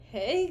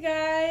Hey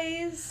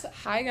guys,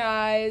 Hi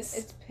guys.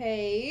 it's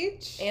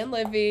Paige and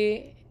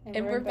Livy.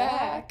 and we're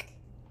back.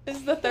 This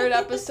is the third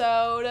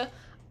episode.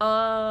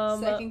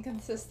 Second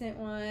consistent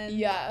one.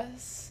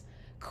 Yes.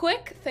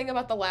 Quick thing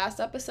about the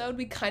last episode,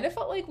 we kind of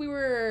felt like we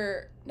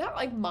were not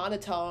like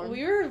monotone.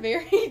 We were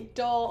very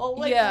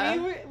dull.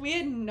 Yeah. we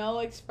had no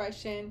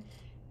expression,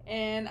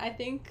 and I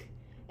think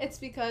it's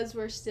because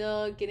we're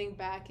still getting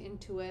back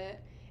into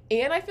it.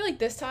 And I feel like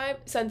this time,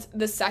 since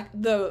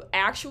the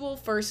actual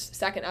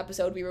second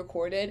episode we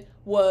recorded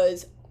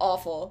was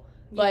awful.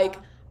 Like,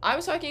 Yeah. I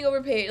was talking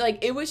over Paige,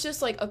 like, it was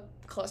just like a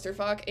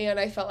clusterfuck, and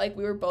I felt like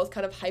we were both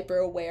kind of hyper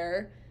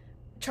aware,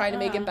 trying to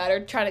make it better,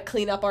 trying to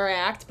clean up our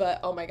act, but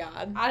oh my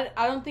god. I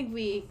don't think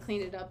we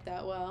cleaned it up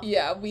that well.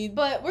 Yeah,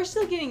 But we're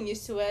still getting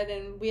used to it,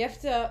 and we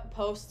have to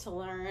post to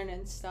learn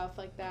and stuff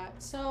like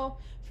that. So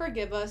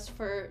forgive us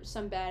for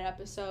some bad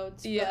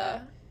episodes. yeah.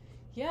 But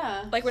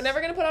yeah. Like, we're never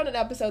gonna put out an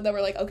episode that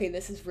we're like, okay,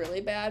 this is really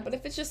bad, but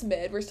if it's just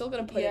mid, we're still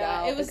gonna put it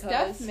out. It was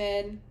because... def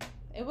mid.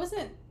 It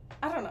wasn't,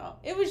 I don't know.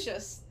 It was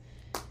just,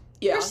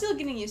 Yeah. we're still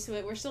getting used to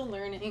it. We're still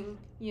learning.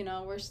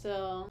 We're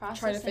still processing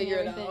Trying to figure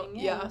it everything. out.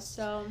 Yeah.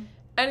 So,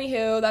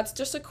 Anywho, that's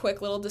just a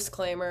quick little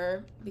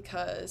disclaimer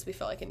because we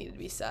felt like it needed to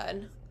be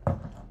said.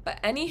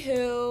 But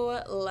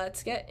anywho,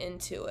 let's get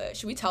into it.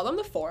 Should we tell them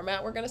the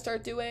format we're gonna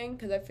start doing?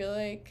 Because I feel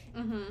like...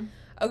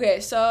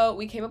 Okay, so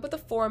we came up with a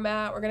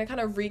format. We're going to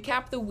kind of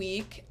recap the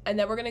week, and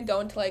then we're going to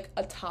go into, like,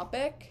 a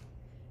topic,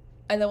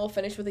 and then we'll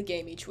finish with a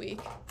game each week.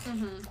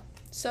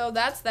 So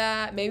that's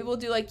that. Maybe we'll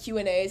do, like,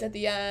 Q&As at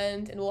the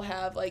end, and we'll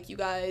have, like, you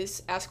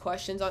guys ask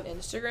questions on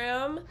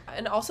Instagram.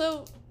 And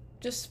also,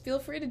 just feel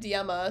free to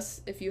DM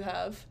us if you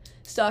have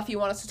stuff you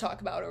want us to talk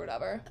about or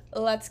whatever.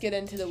 Let's get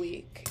into the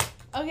week.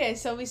 Okay,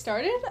 so we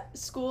started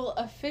school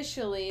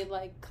officially,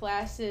 like,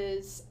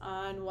 classes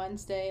on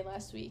Wednesday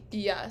last week.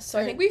 Yes, so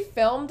I think we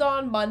filmed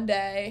on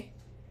Monday,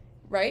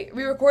 right?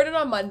 We recorded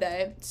on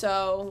Monday,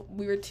 so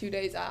we were 2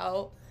 days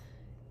out.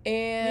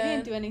 And We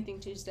didn't do anything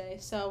Tuesday,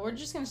 so we're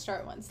just going to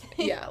start Wednesday.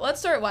 Yeah, let's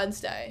start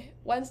Wednesday.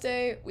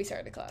 Wednesday, we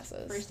started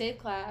classes. First day of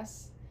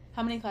class.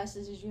 How many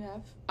classes did you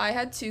have? I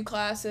had 2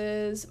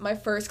 classes. My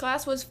first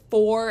class was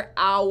 4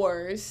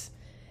 hours,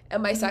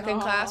 and my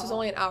second class was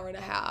only an hour and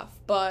a half,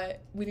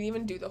 but we didn't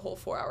even do the whole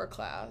 4-hour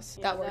class.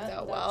 Yeah, that worked out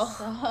that well.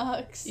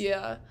 Sucks.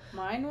 Yeah.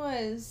 Mine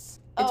was...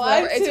 It's I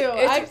have whatever- two.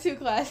 it's- I have 2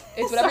 classes.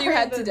 It's whatever you Sorry,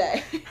 had the-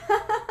 today.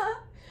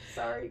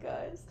 Sorry,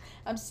 guys.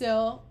 I'm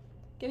still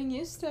getting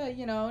used to,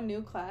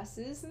 new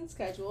classes and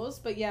schedules.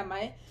 But yeah,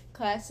 my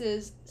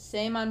classes,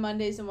 same on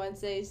Mondays and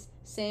Wednesdays,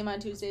 same on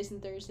Tuesdays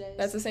and Thursdays.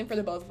 That's the same for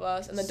the both of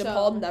us. And then So-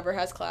 DePaul never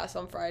has class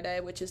on Friday,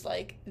 which is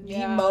like the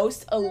Yeah.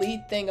 most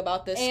elite thing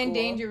about this and school.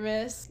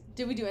 dangerous.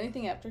 Did we do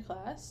anything after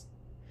class?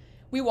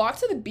 We walk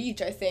to the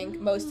beach, I think,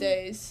 most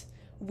days.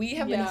 We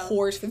have been Yeah.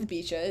 whores for the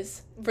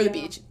beaches. For the Yeah.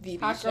 beach. The beach.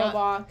 Hot girl not-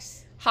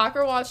 walks. Hot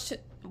girl walks to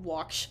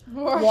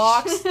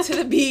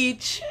the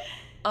beach.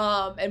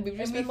 And we've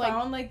just And we been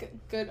like,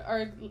 found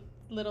our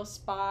little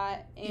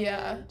spot. And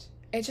Yeah.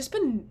 it's just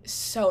been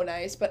so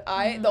nice. But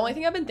the only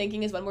thing I've been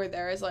thinking is when we're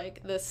there is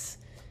like, this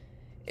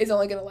is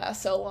only going to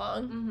last so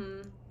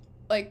long.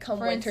 Like, come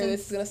For winter, instance,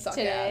 this is going to suck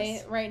today,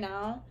 ass. right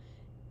now,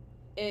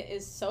 it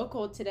is so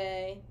cold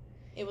today.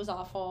 It was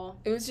awful.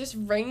 It was just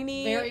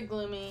rainy. Very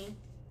gloomy.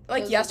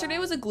 Like, Those yesterday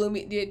are was a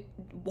gloomy day.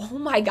 Oh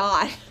my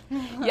god.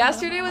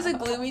 Yesterday was a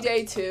gloomy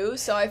day too,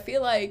 so I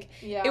feel like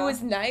Yeah. it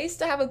was nice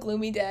to have a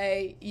gloomy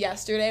day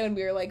yesterday when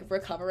we were like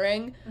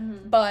recovering,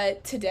 Mhm.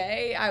 but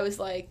today I was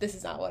like, this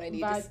is not what I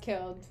need. Vibe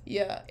killed.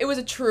 Yeah, it was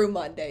a true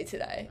Monday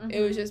today. It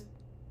was Mhm. just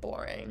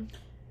boring.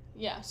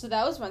 Yeah, so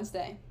that was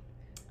Wednesday.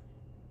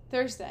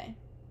 Thursday.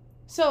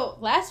 So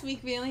last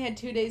week we only had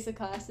 2 days of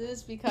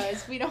classes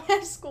because we don't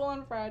have school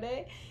on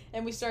Friday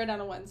and we started on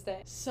a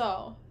Wednesday.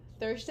 So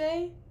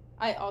Thursday,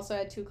 I also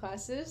had 2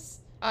 classes.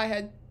 I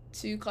had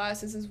 2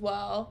 classes as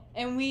well.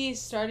 And we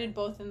started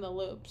both in the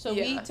loop. So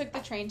we Yeah. took the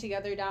train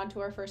together down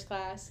to our first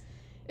class.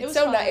 It It's was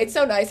so fun. nice. It's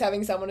so nice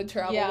having someone to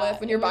travel Yeah, with.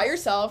 When you're it by was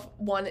yourself,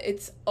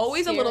 it's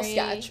always a little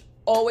scary. sketch.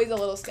 Always a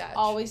little sketch.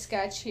 Always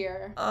sketch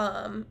here.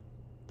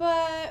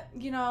 But,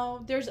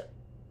 there's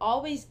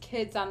always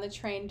kids on the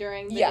train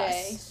during the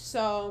Yes. day.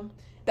 So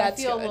That's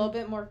I feel good. a little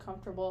bit more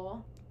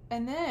comfortable.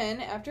 And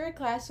then after a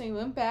class, we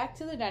went back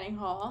to the dining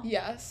hall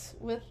Yes.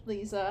 with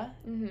Lisa.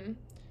 Mm-hmm.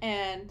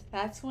 And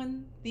that's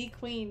when the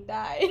queen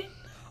died.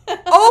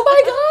 Oh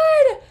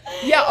my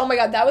god! Yeah, oh my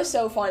god, that was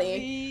so funny.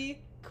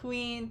 The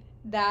queen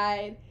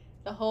died.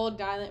 The whole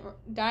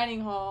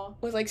dining hall.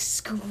 Was like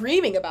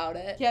screaming about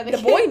it. Yeah, the the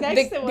kid boy,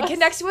 next the, to the us. kid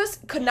next to us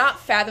could not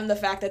fathom the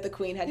fact that the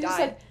queen had He just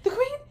died. said, the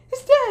queen is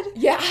dead.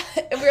 Yeah,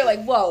 and we were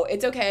like, "Whoa,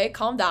 it's okay,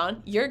 calm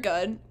down. You're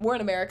good. We're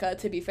in America,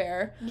 to be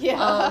fair."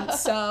 Yeah.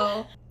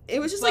 So it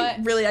was just But- like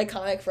really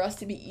iconic for us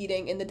to be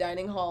eating in the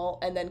dining hall,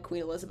 and then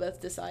Queen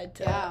Elizabeth decide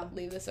to Yeah.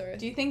 leave this earth.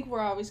 Do you think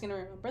we're always going to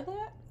remember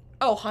that?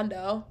 Oh,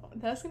 hundo.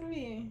 That's going to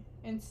be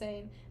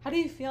insane. How do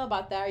you feel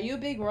about that? Are you a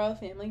big royal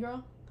family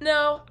girl?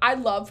 No, I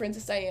love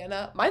Princess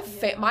Diana. My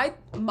Yeah. my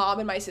mom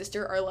and my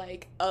sister are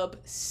like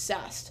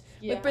obsessed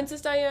Yeah. with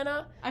Princess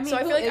Diana. I mean, so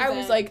I who feel like I was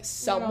isn't, like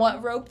somewhat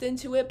know? roped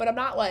into it, but I'm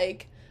not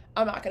like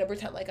I'm not gonna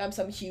pretend like I'm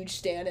some huge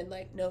stan and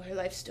like know her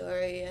life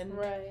story and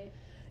Right.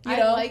 you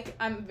know,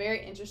 I'm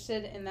very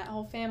interested in that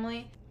whole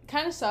family.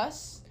 Kind of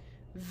sus,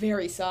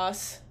 very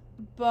sus.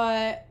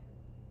 but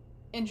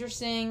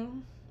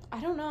interesting. I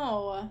don't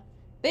know.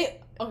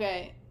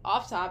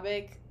 Off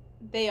topic.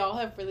 They all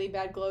have really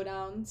bad glow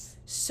downs.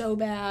 So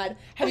bad.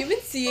 Have you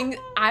been seeing? The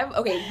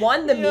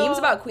Yeah. memes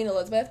about Queen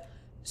Elizabeth,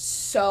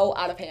 so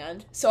out of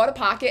hand, so out of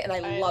pocket, and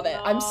I love it.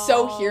 I'm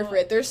so here for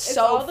it. They're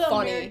so all the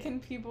funny. American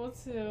people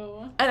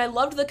too. And I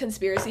loved the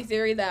conspiracy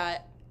theory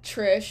that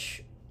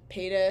Trish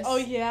Paytas, Oh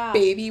yeah,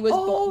 baby was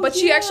born, but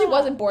she actually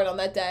wasn't born on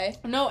that day.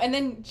 No, and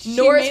then she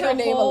Nor is made her a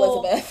name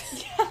whole,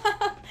 Elizabeth.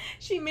 Yeah,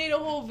 she made a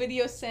whole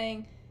video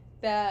saying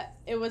that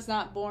it was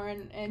not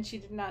born and she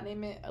did not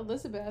name it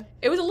Elizabeth.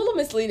 It was a little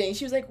misleading.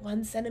 She was like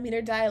 1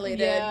 centimeter dilated,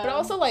 Yeah. but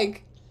also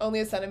like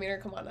only a centimeter.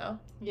 Come on now.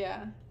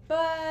 Yeah,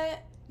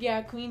 but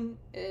yeah, Queen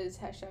is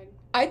hashtag.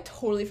 I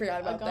totally forgot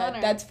about that.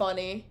 goner. That's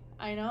funny.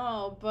 I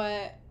know,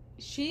 but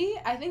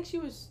I think she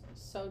was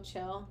so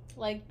chill.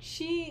 Like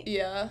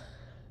Yeah.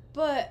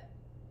 but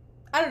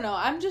I don't know.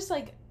 I'm just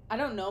like, I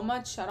don't know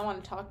much. I don't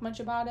want to talk much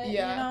about it,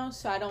 Yeah. you know?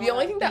 So I don't The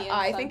only wanna thing that be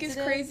I think is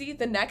insensitive. crazy,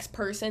 the next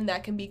person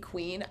that can be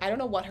queen, I don't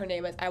know what her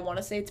name is. I want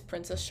to say it's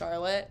Princess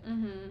Charlotte.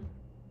 Mm-hmm.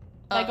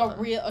 Like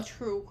a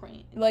true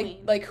queen.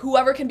 Like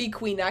whoever can be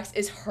queen next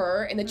is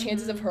her, and the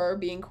chances of her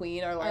being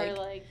queen are or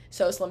like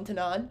so slim to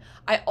none.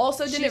 I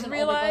also She's didn't an older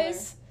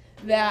realize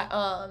that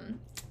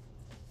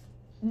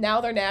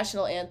now their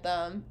national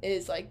anthem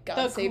is like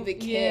God Save the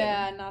King.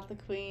 Yeah, not the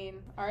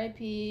Queen.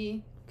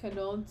 R.I.P.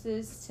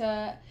 Condolences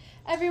to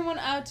everyone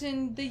out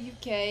in the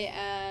UK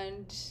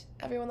and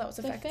Everyone that was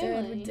the affected,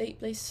 family. we're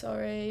deeply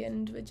sorry,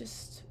 and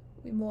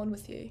we mourn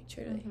with you,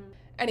 truly. Mhm.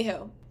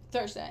 Anyhow,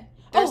 Thursday.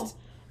 Thurs-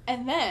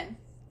 And then,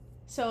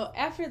 so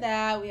after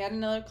that, we had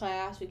another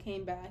class. We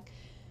came back.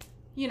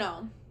 You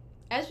know,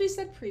 as we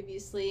said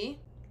previously,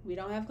 we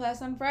don't have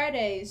class on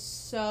Fridays,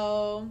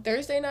 so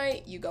Thursday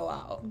night, you go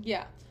out.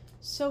 yeah.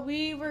 So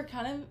we were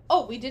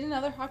we did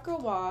another hot girl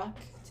walk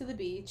to the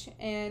beach,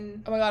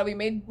 and Oh my god, we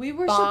made we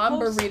were bomb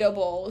supposed. burrito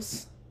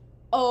bowls.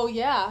 Oh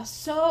yeah.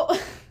 So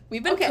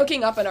We've been Okay.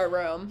 cooking up in our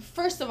room.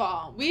 first of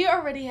all, we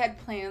already had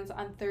plans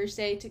on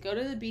Thursday to go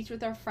to the beach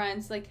with our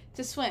friends, like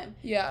to swim,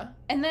 Yeah.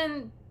 and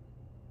then,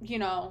 you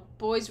know,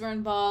 boys were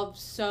involved,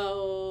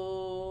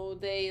 so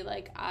they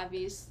like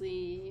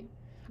obviously.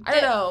 I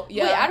don't know.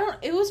 Yeah. Wait,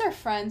 it was our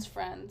friends'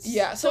 friends.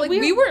 Yeah, so like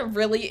we weren't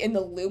really in the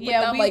loop with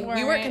them. Like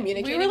we weren't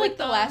communicating. We were like with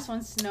the them. last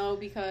ones to know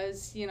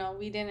because, you know,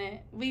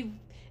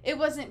 it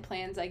wasn't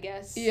plans, I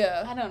guess.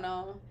 Yeah. I don't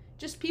know.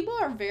 Just people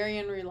are very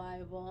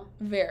unreliable.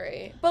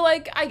 Very. But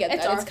like I get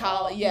It's that. our It's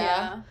college. fault.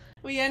 Yeah.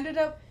 We ended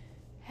up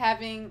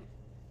having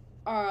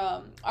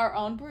our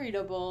own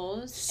burrito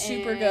bowls.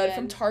 Super good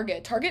from and-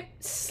 Target. Target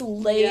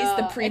slays Yeah,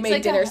 the it's pre-made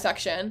like dinner a-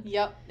 section.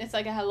 Yep, it's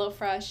like a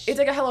HelloFresh. It's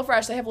like a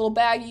HelloFresh. They have little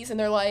baggies and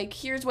they're like,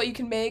 here's what you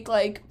can make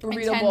like in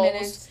burrito 10 bowls.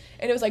 minutes.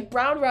 And it was like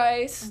brown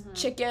rice, Mhm.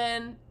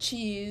 chicken,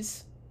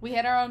 cheese. We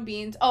had our own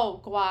beans. Oh,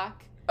 guac.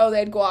 Oh, they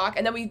had guac,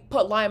 and then we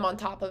put lime on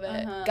top of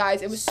it. Uh-huh.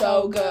 Guys, it was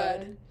so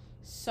good.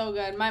 So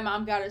good. My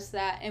mom got us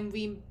that, and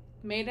we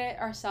made it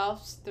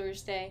ourselves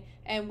Thursday,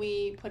 and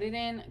we put it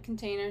in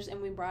containers,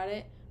 and we brought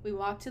it. We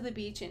walked to the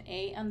beach and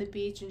ate on the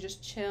beach and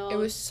just chilled. It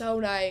was so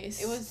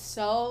nice. It was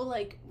so,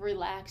 like,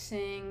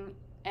 relaxing.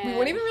 And we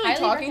weren't even really highly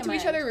talking to each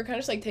recommend. other. We were kind of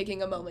just like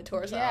taking a moment to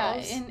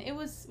ourselves. Yeah, and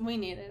we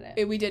needed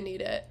it. We did need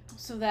it.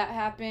 So that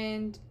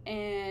happened,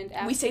 and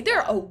after We stayed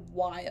there that- a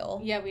while.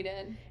 Yeah, we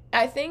did.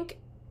 I think,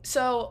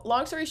 so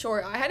long story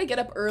short, I had to get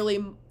up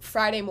early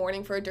Friday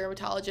morning for a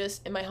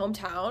dermatologist in my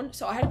hometown.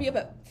 So I had to be up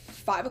at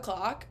 5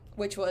 o'clock,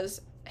 which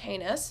was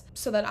heinous.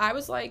 So then I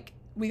was like,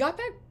 we got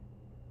back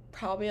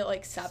probably at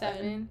like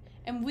 7.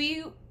 And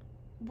we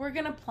were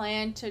going to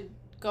plan to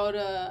go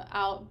to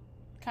out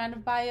kind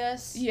of by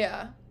us.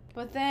 Yeah.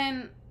 But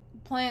then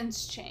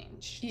plans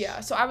changed. Yeah.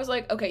 So I was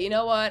like, okay, you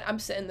know what? I'm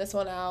sitting this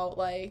one out.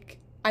 Like,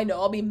 I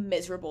know I'll be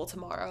miserable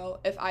tomorrow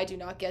if I do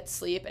not get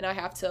sleep and I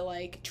have to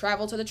like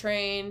travel to the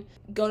train,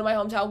 go to my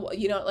hometown.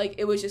 You know, like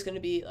it was just going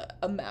to be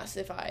a mess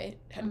if I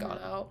had gone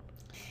out.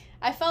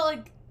 I felt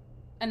like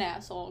an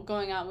asshole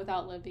going out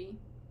without Libby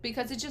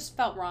because it just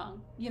felt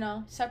wrong. You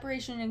know,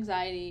 separation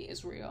anxiety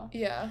is real.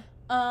 Yeah.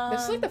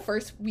 This is like the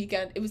first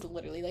weekend. It was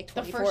literally like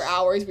 24 first-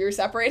 hours we were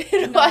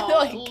separated. No,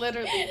 like,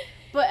 literally.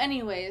 But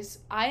anyways,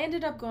 I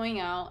ended up going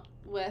out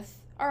with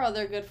our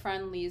other good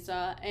friend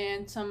Lisa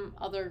and some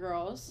other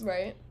girls.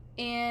 right.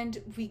 And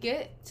we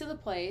get to the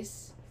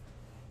place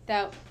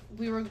that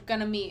we were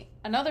gonna meet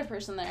another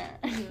person there.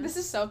 Mhm. This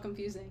is so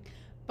confusing.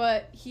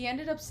 But he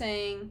ended up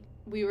saying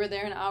we were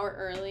there an hour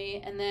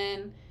early and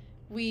then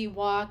we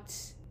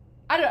walked.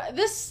 I don't know.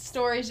 This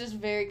story is just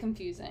very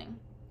confusing.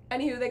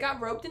 Anywho, they got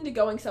roped into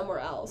going somewhere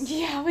else.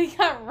 Yeah, we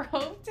got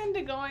roped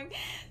into going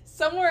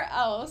somewhere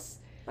else.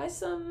 By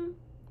some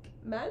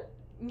men?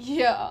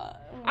 Yeah.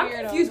 I'm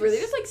weirdos. confused. Were they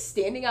just like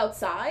standing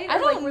outside? I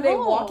Or, like, don't were they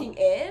know. walking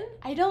in?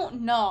 I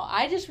don't know.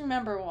 I just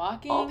remember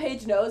walking. All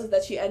Paige knows is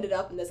that she ended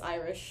up in this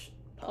Irish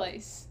pub.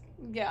 place.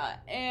 Yeah,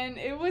 and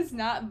it was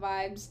not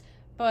vibes,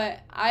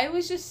 But I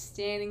was just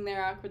standing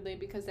there awkwardly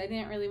because I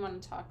didn't really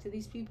want to talk to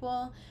these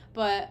people.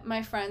 But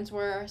my friends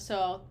were,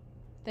 so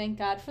thank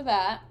God for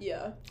that.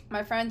 Yeah.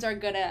 My friends are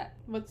good at,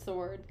 what's the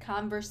word?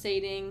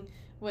 Conversating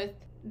with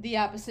the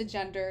opposite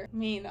gender.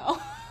 Me, no.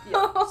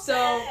 Yeah.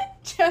 So.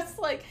 Just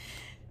like,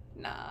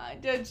 nah,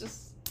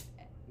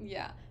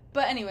 yeah.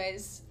 But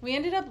anyways, we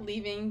ended up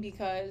leaving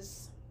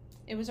because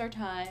it was our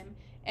time.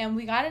 And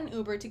we got an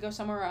Uber to go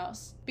somewhere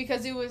else.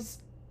 Because it was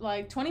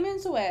like 20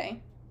 minutes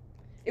away.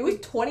 It was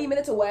 20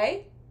 minutes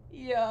away?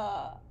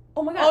 Yeah.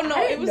 Oh my god. Oh no,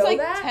 I it didn't was know like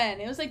that.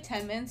 10. It was like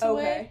 10 minutes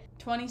away.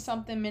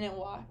 20-something minute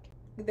walk.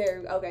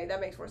 There. Okay,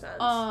 that makes more sense.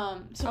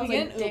 So we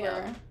get an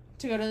Uber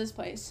to go to this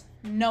place.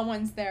 No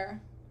one's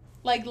there.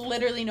 Like,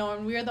 literally no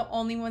one. We are the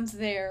only ones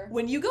there.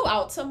 When you go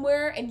out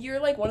somewhere and you're,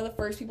 like, one of the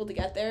first people to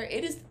get there,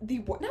 it is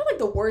not, like,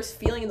 the worst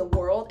feeling in the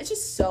world. It's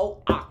just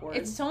so awkward.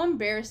 It's so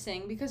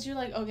embarrassing because you're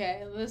like,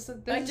 okay, this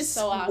like, is just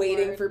so awkward.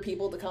 waiting for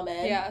people to come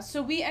in. Yeah,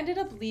 so we ended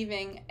up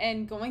leaving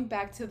and going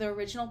back to the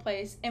original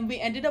place, and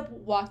we ended up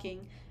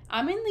walking.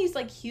 I'm in these,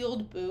 like,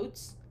 heeled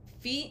boots.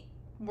 Feet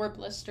were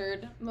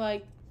blistered.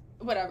 Like,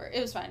 whatever.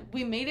 It was fine.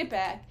 We made it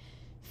back.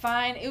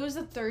 Fine. It was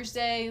a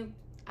Thursday.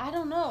 I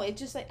don't know. It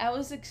just, like, I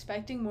was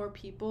expecting more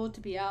people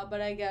to be out,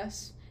 but I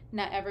guess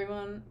not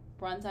everyone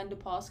runs on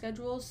DePaul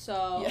schedules,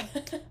 so,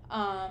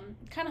 yeah.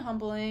 kind of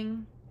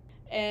humbling.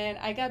 And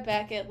I got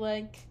back at,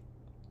 like,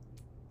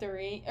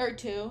 3 or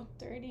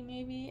 2:30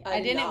 maybe.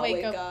 I didn't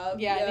wake up.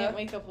 Yeah, I didn't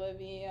wake up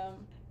Livy.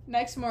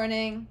 Next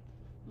morning,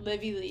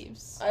 Livy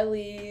leaves. I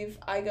leave.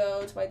 I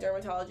go to my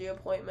dermatology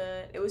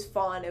appointment. It was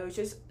fun. It was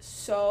just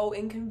so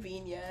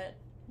inconvenient.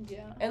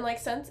 Yeah. And, like,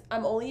 since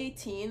I'm only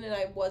 18 and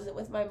I wasn't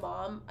with my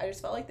mom, I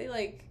just felt like they,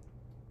 like,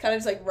 kind of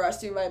just, like, rushed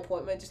through my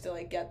appointment just to,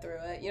 like, get through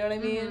it. You know what I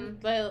mean?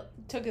 They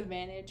took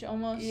advantage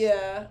almost.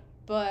 Yeah.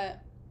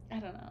 But, I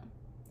don't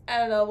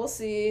know. We'll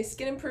see.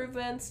 Skin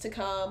improvements to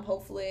come,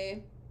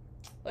 hopefully.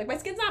 Like, my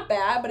skin's not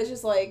bad, but it's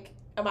just, like,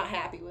 I'm not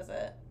happy with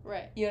it.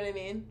 Right. You know what I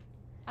mean?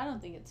 I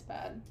don't think it's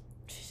bad.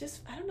 It's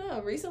just, I don't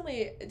know.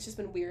 Recently, it's just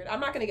been weird.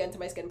 I'm not going to get into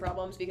my skin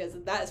problems because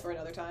that is for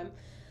another time.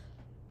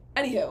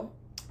 Anywho.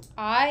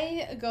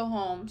 I go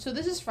home. So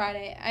this is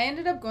Friday. I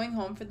ended up going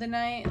home for the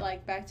night,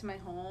 like, back to my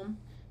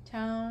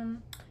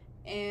hometown.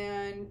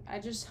 And I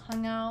just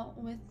hung out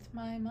with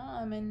my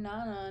mom and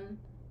Nana and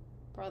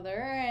brother.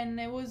 And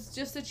it was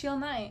just a chill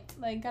night.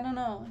 Like, I don't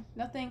know.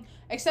 Nothing.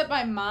 Except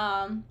my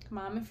mom.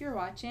 Mom, if you're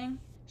watching,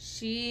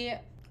 she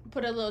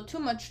put a little too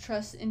much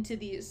trust into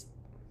these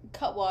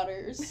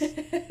Cutwaters.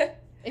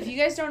 If you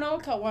guys don't know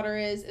what Cutwater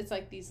is, it's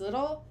like these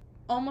little,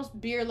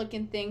 almost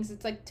beer-looking things.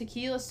 It's like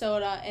tequila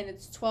soda, and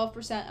it's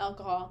 12%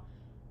 alcohol.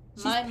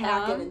 She's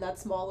packing in that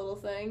small little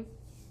thing.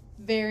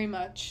 Very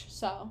much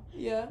so.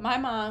 Yeah. My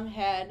mom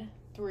had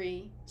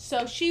 3.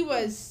 So she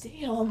was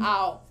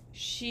out.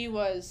 She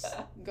was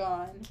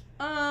gone.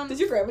 Does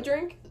your grandma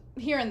drink?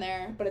 Here and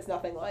there. But it's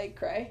nothing like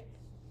Cray.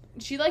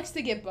 She likes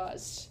to get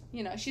buzzed.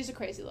 You know, she's a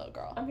crazy little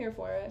girl. I'm here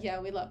for it. Yeah,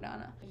 we love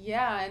Nana.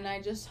 Yeah, and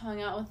I just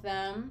hung out with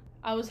them.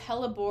 I was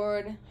hella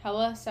bored,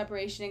 hella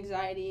separation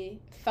anxiety.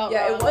 Felt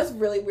yeah, wrong. it was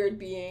really weird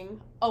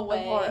being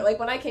away. Apart. Like,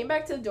 when I came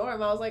back to the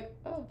dorm, I was like,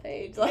 oh,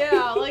 Paige. Like,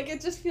 yeah, like,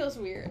 it just feels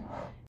weird.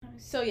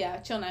 So, yeah,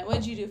 chill night. What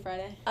did you do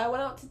Friday? I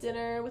went out to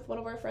dinner with one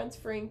of our friends,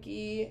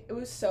 Frankie. It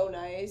was so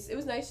nice. It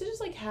was nice to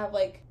just, like, have,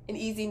 like, an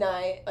easy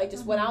night. Like,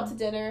 just went out to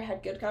dinner,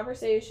 had good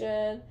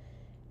conversation.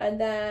 And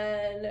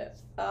then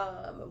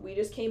we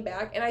just came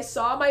back, and I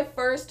saw my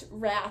first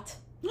rat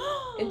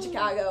in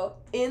Chicago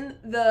in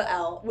the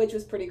L, which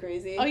was pretty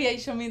crazy. Oh, yeah, you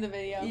showed me the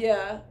video.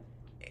 Yeah.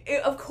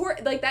 Of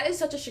course, like, that is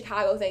such a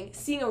Chicago thing.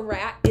 Seeing a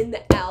rat in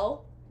the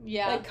L.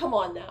 Yeah. Like, come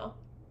on now.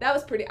 That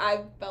was pretty,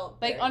 I felt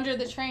like, very, under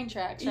the train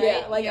tracks, right?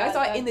 Yeah, like, I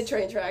saw it in the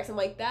train tracks. I'm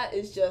like, that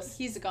is just...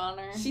 He's a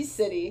goner. She's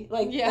city.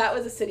 Like, that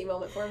was a city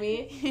moment for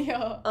me.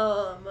 Yeah.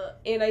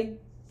 And I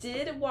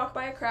did walk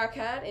by a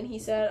crackhead, and he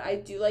said, I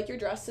do like your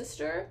dress,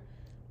 sister.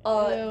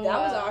 That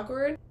was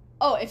awkward.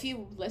 Oh, if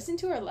you listened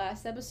to our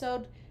last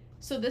episode,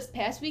 so this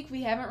past week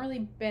we haven't really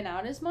been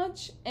out as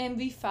much, and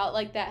we felt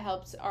like that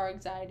helps our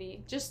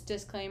anxiety. Just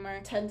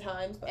disclaimer. 10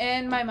 times.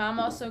 And my mom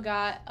also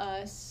got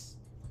us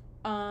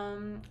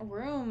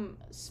room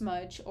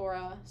smudge or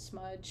a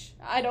smudge.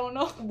 I don't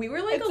know. We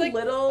were like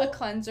a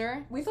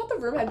cleanser. We thought the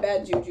room had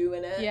bad juju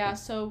in it. Yeah,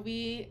 so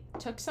we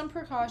took some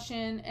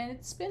precaution, and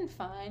it's been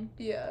fine.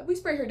 Yeah, we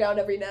spray her down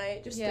every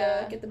night just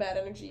to get the bad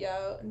energy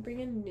out and bring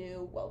in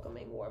new,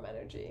 welcoming, warm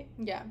energy.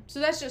 Yeah, so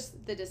that's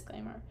just the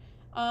disclaimer.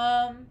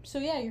 So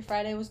yeah, your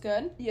Friday was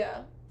good.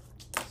 Yeah.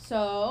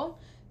 So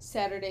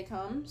Saturday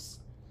comes.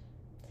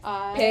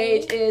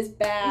 Paige is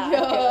back.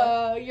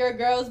 Yo, your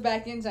girl's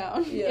back in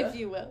town, if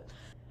you will.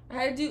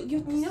 I had to do, you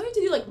know, I had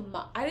to do, like,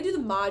 I had to do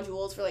the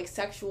modules for, like,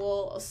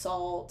 sexual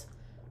assault,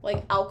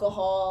 like,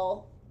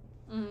 alcohol,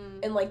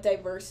 and, like,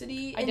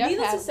 diversity. And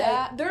needless to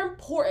say, they're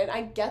important.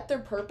 I get their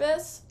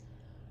purpose,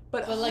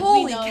 but like,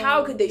 holy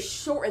cow, could they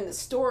shorten the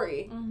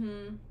story.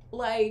 Mm-hmm.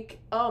 Like,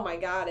 oh my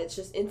god, it's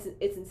just, it's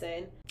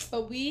insane.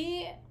 But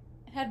we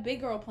had big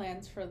girl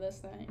plans for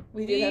this night.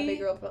 We did have big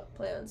girl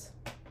plans.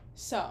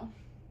 So,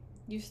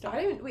 You I start.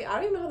 don't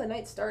even know how the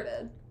night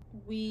started.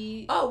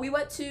 We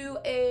went to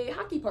a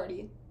hockey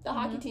party. The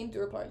hockey team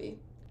threw a party.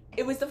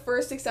 It was the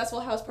first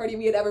successful house party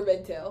we had ever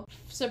been to.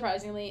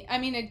 surprisingly, I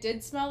mean, it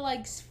did smell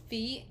like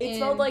feet. It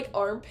smelled like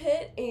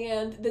armpit,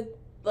 and the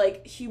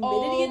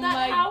humidity in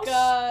that house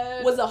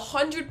God. was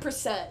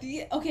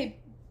 100%. Okay,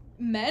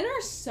 men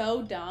are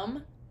so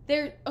dumb.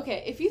 They're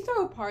okay. If you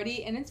throw a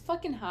party and it's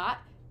fucking hot,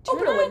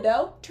 Open a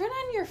window. Turn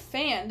on your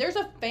fan. There's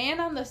a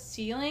fan on the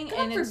ceiling, God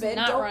and forbid, it's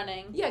not don't-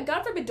 running. Yeah,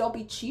 God forbid, don't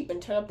be cheap and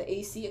turn up the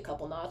AC a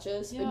couple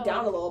notches Yeah. and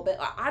down a little bit.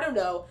 I don't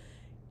know.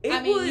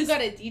 You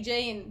got a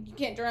DJ and you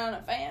can't turn on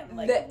a fan.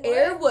 Like, the what?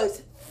 air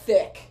was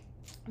thick.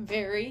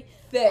 Very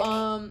Thick.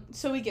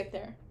 So we get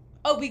there.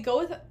 Oh, we go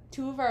with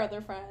 2 of our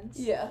other friends.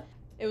 Yeah.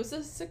 It was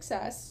a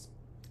success.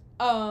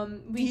 We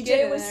DJ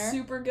get in was there.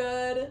 super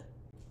good.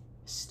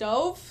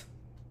 Stove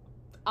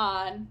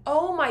on.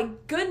 Oh my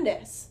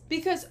goodness.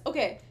 Because,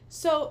 okay,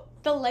 so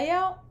the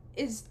layout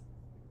is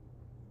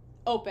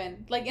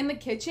open. Like, in the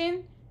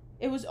kitchen,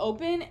 it was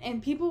open,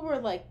 and people were,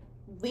 like,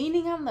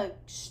 leaning on the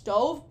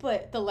stove,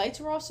 but the lights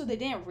were off, so they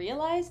didn't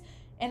realize.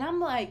 And I'm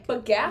like,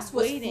 But gas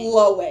was waiting.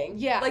 flowing.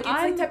 Yeah, Like, it's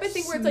I'm the type of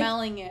thing where it's like,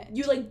 smelling it.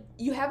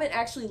 you haven't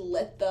actually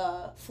lit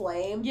the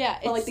flame. Yeah,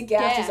 But, like, it's the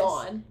gas is gas.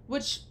 on.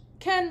 Which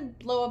can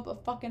blow up a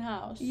fucking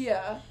house.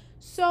 Yeah.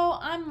 So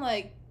I'm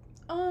like,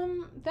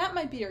 that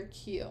might be our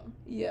cue.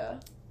 Yeah.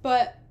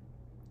 But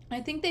I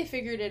think they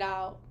figured it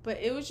out. But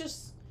it was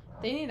just,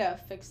 they need to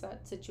fix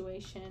that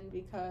situation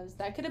because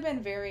that could have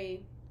been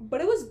very...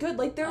 But it was good.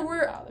 Like, there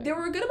were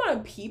Unbothered. a good amount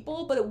of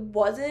people, but it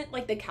wasn't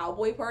like the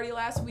cowboy party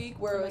last week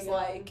where Oh it my was God.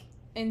 like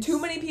And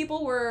too many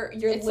people where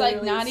you're it's like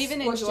literally not even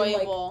squished in, like,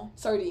 enjoyable.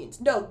 sardines.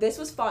 No, this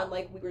was fun.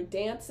 Like, we were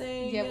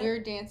dancing. Yeah, we were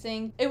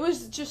dancing. It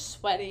was just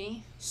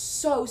sweaty.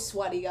 So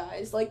sweaty,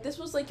 guys. Like, this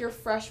was like your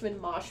freshman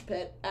mosh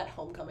pit at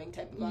homecoming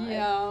type of vibe.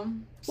 Yeah.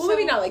 Well,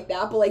 maybe not like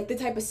that, but like the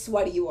type of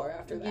sweaty you are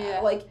after that. Yeah.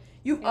 Like,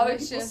 you have It other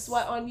was people just-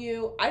 sweat on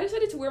you. I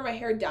decided to wear my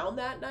hair down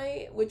that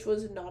night, which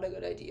was not a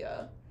good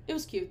idea. It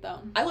was cute though.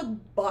 I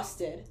looked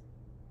busted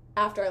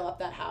after I left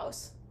that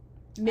house.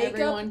 Makeup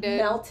Everyone did.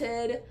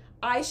 melted,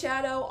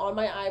 eyeshadow on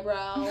my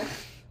eyebrow.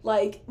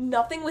 Like,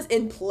 nothing was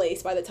in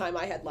place by the time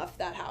I had left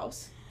that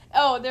house.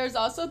 Oh, there was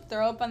also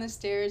throw up on the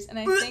stairs, and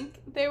I think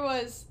there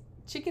was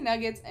chicken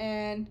nuggets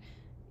and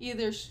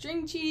either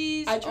string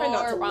cheese I tried or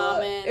not to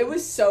ramen. look. It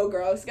was so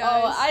gross,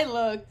 guys. Oh, I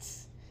looked.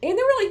 And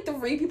there were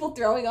like 3 people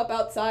throwing up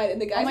outside, and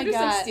the guys Oh my were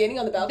just like God. standing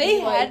on the balcony.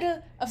 They like, had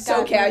to have so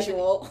got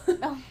casual.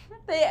 roofied.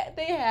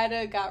 They had to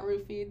have got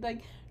roofied.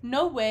 Like,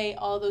 no way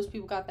all those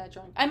people got that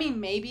drunk. I mean,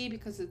 maybe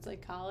because it's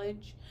like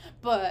college,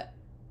 but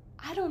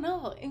I don't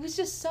know. It was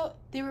just so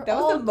they were That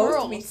all was the most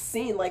girls. we've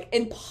seen, like,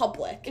 in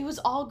public. It was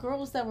all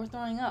girls that were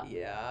throwing up.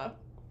 Yeah.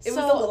 It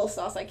So- was a little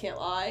sus, I can't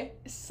lie.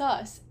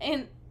 Sus,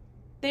 and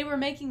they were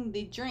making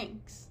the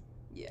drinks,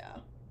 Yeah.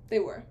 They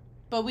were.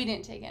 but we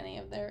didn't take any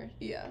of theirs.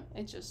 Yeah.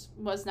 It just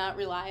was not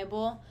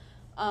reliable.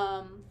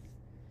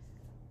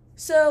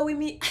 So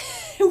we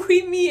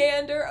we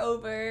meander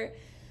over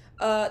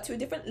to a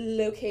different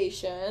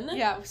location.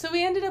 Yeah, so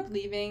we ended up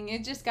leaving.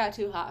 It just got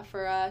too hot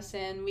for us,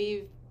 and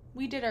we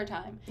did our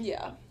time.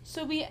 Yeah.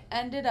 So we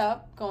ended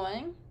up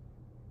going.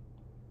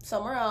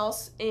 Somewhere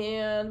else,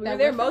 and we That were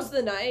there we're most of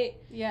the night.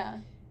 Yeah.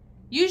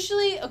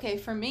 Usually, okay,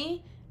 for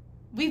me,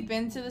 we've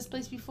been to this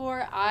place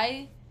before.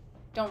 I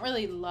don't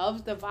really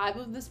love the vibe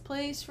of this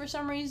place for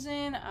some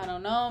reason. I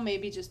don't know,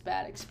 maybe just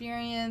bad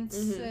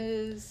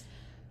experiences.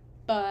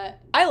 But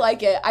I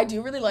like it. I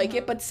do really like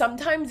it, Mhm. but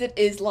sometimes it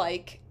is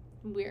like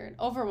weird.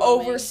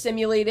 Overwhelming.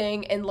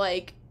 overstimulating and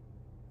like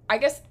I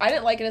guess I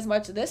didn't like it as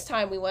much this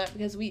time we went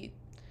because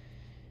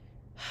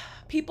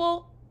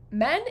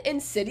men in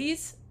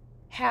cities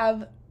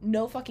have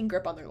no fucking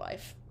grip on their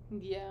life.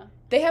 Yeah.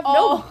 They have no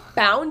Oh.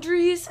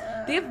 boundaries.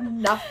 They have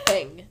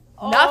nothing.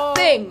 Oh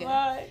Nothing. my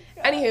God.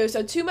 Anywho,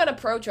 so 2 men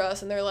approach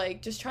us and they're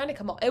like just trying to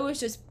come on. It was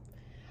just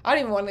I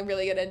don't even want to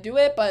really get into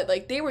it, but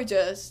like they were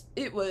just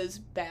it was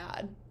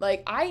bad.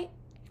 Like I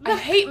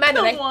hate men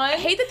and I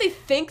hate that they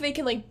think they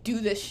can like do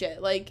this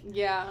shit. Like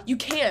Yeah. you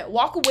can't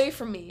walk away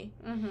from me.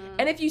 Mm-hmm.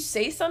 And if you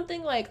say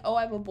something like, "Oh,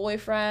 I have a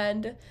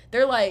boyfriend,"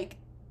 they're like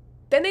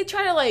then they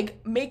try to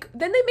like make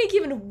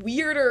even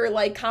weirder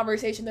like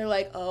conversation. They're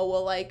like, "Oh,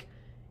 well like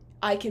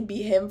I can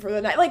be him for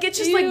the night." Like it's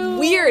just Ew. like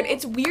weird.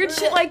 It's weird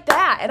shit like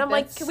that. And I'm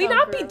like, That's "Can we so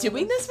not be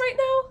doing gross. this right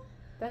now?"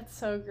 That's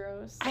so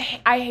gross.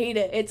 I hate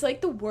it. It's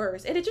like the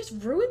worst. And it just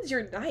ruins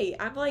your night.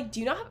 I'm like, do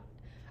you not have...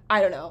 I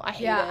don't know. I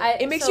hate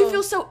it. It makes you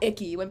feel so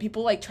icky when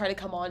people like try to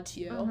come on to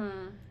you.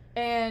 Mm-hmm.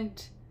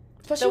 And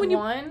Especially the when you...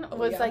 one Oh,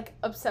 was yeah. like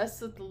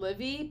obsessed with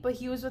Livy, but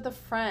he was with a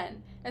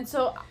friend. And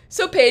so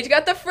So Paige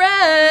got the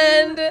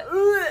friend.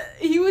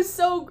 he was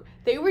so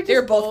they were just They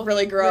were both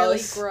really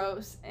gross. Really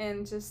gross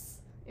and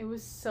just it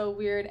was so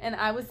weird. And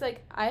I was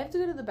like, I have to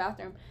go to the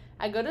bathroom.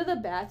 I go to the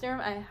bathroom,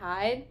 I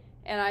hide,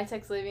 and I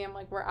text Livy, I'm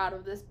like, we're out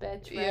of this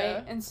bitch, right?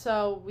 Yeah. And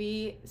so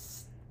we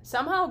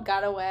somehow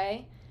got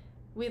away.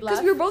 We left.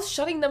 Because we were both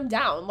shutting them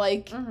down.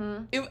 Like,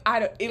 Mm-hmm.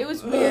 it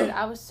was weird.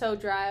 I was so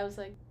dry. I was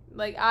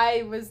like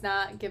I was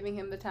not giving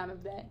him the time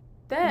of day.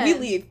 Then We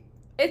leave.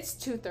 It's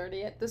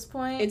 2:30 at this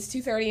point. It's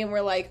 2:30 and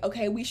we're like,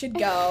 okay, we should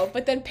go.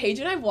 But then Paige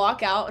and I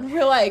walk out and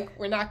we're like,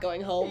 we're not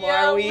going home,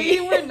 are we?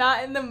 We were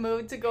not in the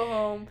mood to go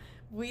home.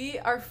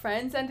 Our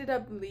friends ended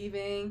up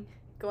leaving,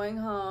 going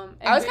home.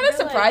 And I was kind of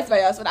surprised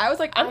by us, but I was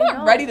like, I'm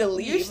not ready to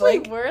leave. Usually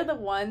like, we're the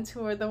ones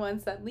who are the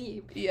ones that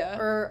leave. Yeah.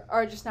 Or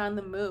are just not in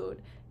the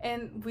mood.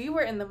 And we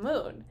were in the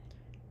mood.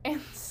 And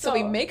so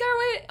we make our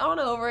way on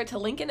over to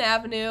Lincoln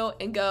Avenue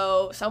and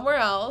go somewhere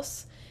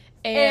else.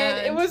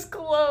 And it was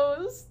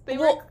closed. They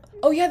were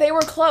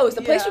closed.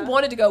 The place we Yeah.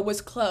 wanted to go was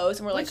closed.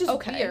 And we're Which like, is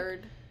okay.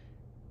 weird.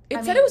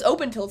 It said it was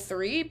open till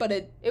 3, but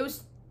it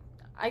was,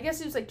 I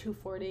guess it was like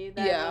 2:40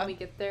 when we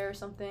get there or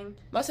something.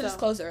 Must have just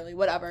closed early.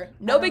 Whatever. I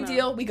No don't big know.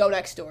 deal. We go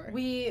next door.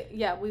 We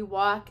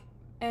walk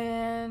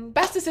and...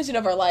 Best decision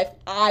of our life,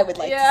 I would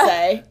like Yeah. to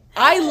say.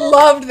 I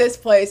loved this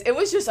place. It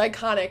was just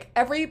iconic.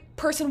 Every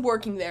person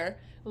working there,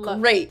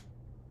 great.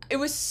 It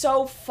was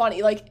so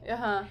funny. Like,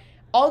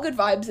 all good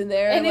vibes in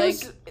there. And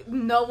like, it was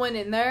no one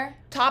in there.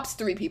 Tops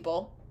 3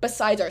 people,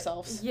 besides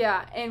ourselves.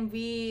 Yeah, and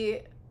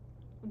we're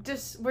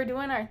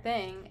doing our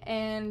thing,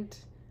 and...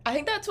 I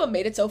think that's what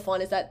made it so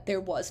fun, is that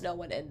there was no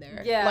one in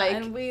there. Yeah, like,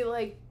 and we,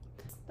 like...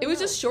 It was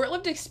a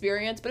short-lived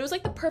experience, but it was,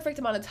 like, the perfect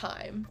amount of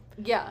time.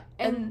 Yeah,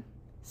 and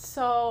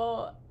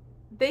so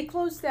they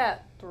closed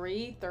at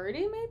 3:30,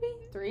 maybe?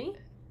 3?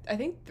 I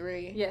think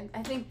 3. Yeah,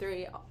 I think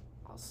 3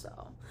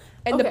 also.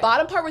 And the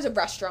bottom part was a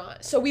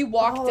restaurant. So we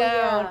walked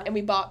down and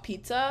we bought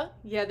pizza.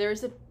 Yeah,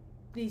 there's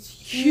these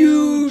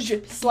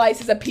huge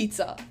slices of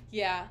pizza.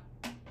 Yeah.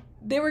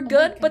 They were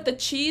good, but the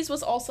cheese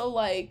was also,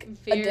 like,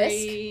 a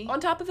disc on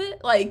top of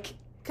it. Like...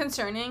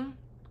 Concerning.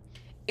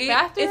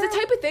 It's the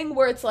type of thing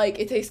where it's, like,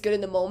 it tastes good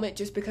in the moment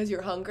just because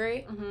you're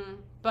hungry. Mm-hmm.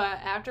 But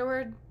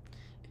afterward,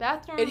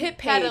 bathroom... It hit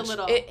Paige.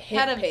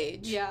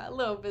 Paige. Yeah, a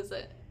little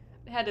visit.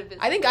 Had a visit.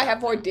 I think I have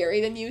more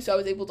dairy than you, so I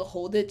was able to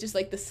hold it just,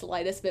 like, the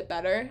slightest bit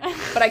better.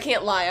 But I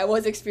can't lie. I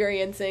was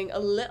experiencing a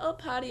little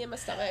potty in my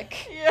stomach.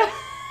 Yeah.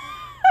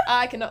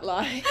 I cannot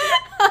lie.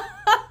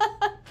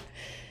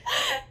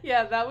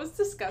 Yeah, that was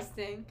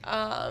disgusting.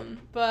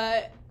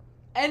 But,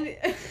 and...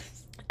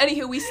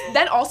 Anywho, we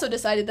then also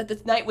decided that the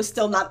night was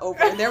still not over.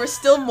 There was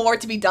still more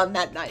to be done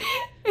that night.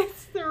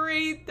 It's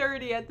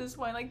 3:30 at this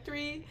point, like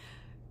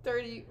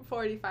 3:30,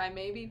 45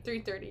 maybe,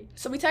 3:30.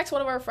 So we text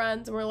one of our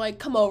friends and we're like,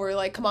 come over,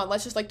 like, come on,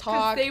 let's just, like,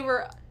 talk. They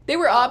were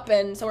up,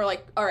 and so we're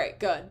like, all right,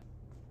 good.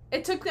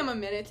 It took them a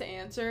minute to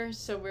answer,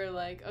 so we're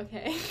like,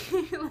 okay,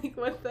 like,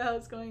 what the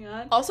hell's going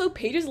on? Also,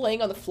 Paige is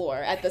laying on the floor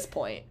at this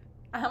point.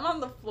 I'm on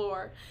the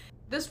floor.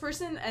 This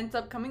person ends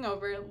up coming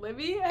over,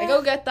 Livy. I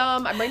go get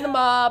them, I bring them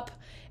up,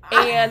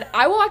 and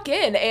I walk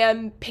in,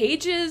 and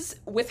Paige is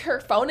with her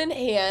phone in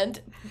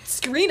hand,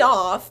 screen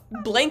off,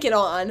 blanket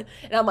on,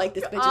 and I'm like,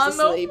 this bitch is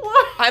asleep.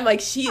 I'm like,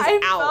 she's out. I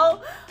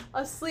fell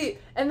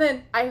asleep, and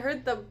then I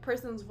heard the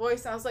person's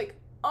voice, and I was like,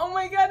 oh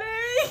my god,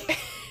 hey!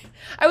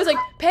 I was like,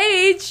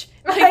 Paige!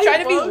 Like,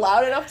 trying to be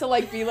loud enough to,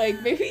 like, be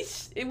like, maybe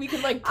we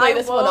can, like, play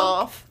this one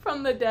off.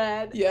 From the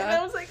dead. Yeah.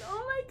 And I was like,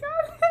 oh my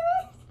god,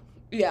 hey!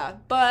 Yeah,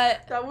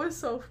 but... That was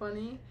so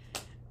funny.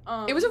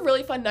 It was a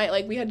really fun night.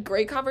 Like, we had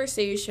great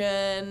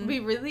conversation. We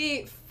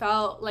really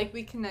felt like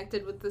we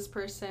connected with this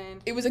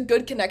person. It was a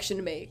good connection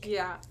to make.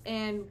 Yeah,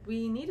 and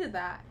we needed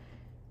that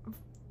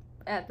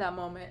at that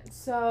moment.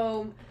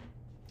 So...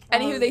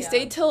 Anywho, they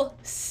stayed till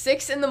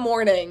 6 in the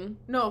morning.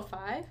 No,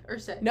 5 or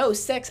 6? No,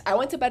 6. I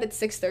went to bed at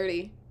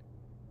 6:30.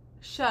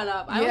 Shut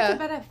up. I went to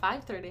bed at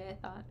 5:30, I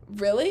thought.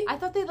 Really? I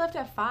thought they left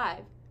at 5.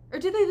 Or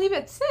did they leave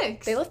at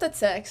 6? They left at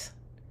 6.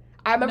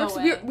 I remember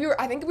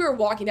I think we were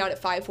walking down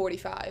at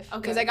 5:45.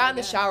 Because I got in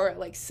the shower at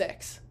like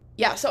 6.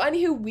 Yeah, so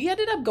anywho, we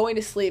ended up going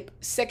to sleep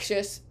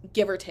 6-ish,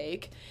 give or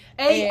take.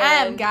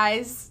 A.M.,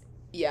 guys.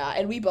 Yeah,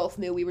 and we both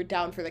knew we were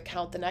down for the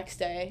count the next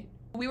day.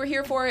 We were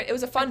here for it. It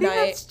was a fun night.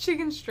 That's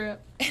chicken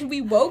strip. And we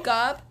woke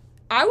up.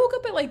 I woke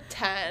up at like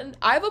 10.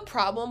 I have a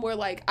problem where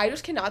like I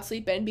just cannot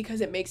sleep in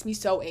because it makes me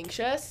so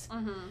anxious.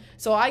 Mm-hmm.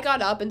 So I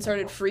got up and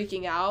started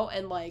freaking out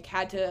and like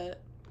had to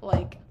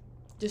like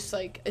just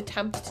like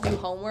attempt to do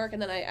homework,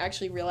 and then I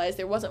actually realized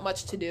there wasn't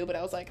much to do, but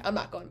I was like, I'm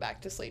not going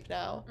back to sleep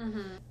now.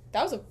 Mm-hmm.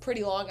 That was a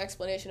pretty long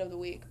explanation of the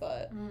week,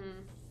 but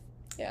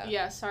yeah.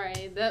 Yeah,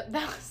 sorry. That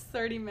was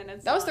 30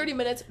 minutes. That was 30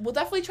 minutes. We'll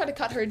definitely try to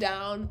cut her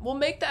down. We'll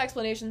make the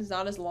explanations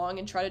not as long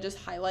and try to just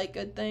highlight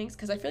good things,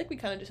 because I feel like we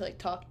kind of just like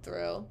talked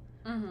through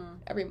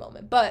every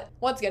moment. But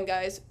once again,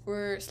 guys,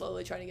 we're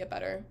slowly trying to get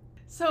better.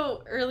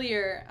 So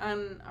earlier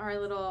on our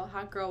little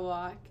hot girl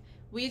walk,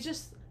 we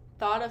just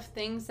thought of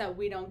things that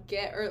we don't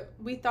get, or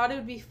we thought it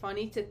would be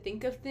funny to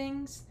think of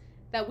things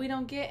that we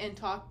don't get and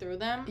talk through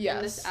them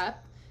in this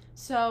app.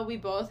 So we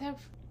both have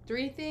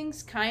 3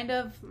 things, kind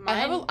of.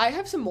 I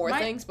have some more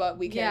things, but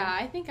we can. Yeah,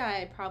 I think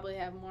I probably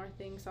have more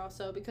things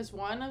also, because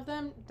one of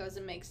them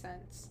doesn't make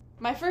sense.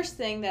 My first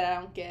thing that I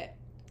don't get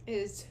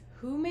is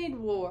who made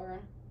war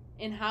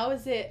and how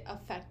is it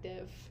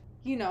effective?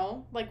 You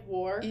know, like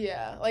war.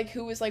 Yeah, like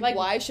who was like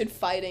why should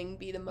fighting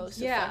be the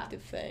most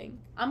effective thing?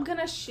 I'm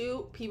gonna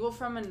shoot people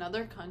from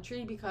another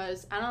country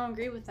because I don't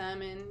agree with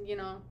them, and, you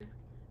know,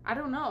 I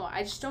don't know.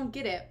 I just don't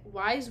get it.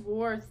 Why is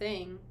war a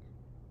thing?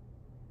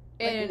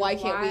 Like, why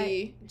can't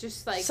we?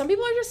 Just like Some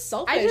people are just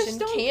selfish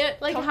and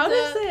can't like. come How to,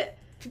 does it?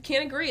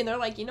 can't agree, and they're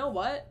like, you know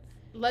what?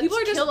 Let's People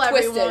are just kill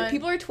twisted. everyone.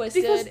 People are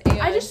twisted. Because and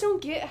I just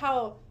don't get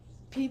how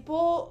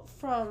people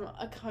from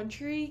a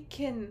country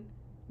can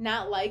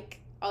not like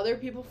other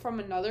people from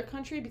another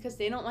country because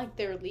they don't like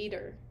their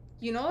leader.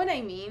 You know what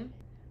I mean?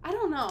 I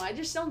don't know. I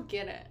just don't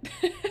get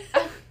it.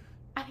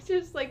 I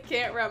just like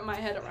can't wrap my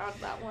head around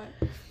that one.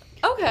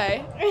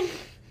 Okay.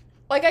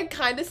 Like, I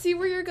kind of see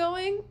where you're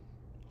going.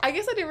 I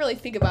guess I didn't really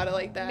think about it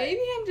like that.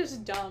 Maybe I'm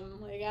just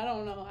dumb. Like, I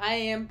don't know. I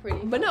am pretty.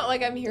 But no,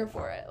 like, I'm here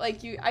for it. Like,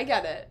 I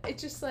get it.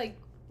 It's just like,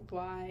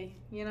 why?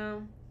 You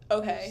know?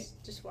 Okay.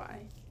 Just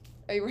why?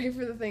 Are you ready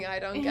for the thing I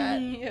don't get?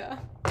 Yeah.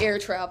 Air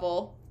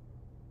travel.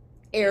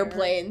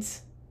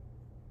 Airplanes.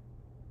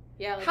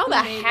 Yeah. Like, How the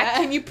heck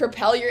can you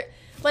propel your...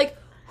 Like,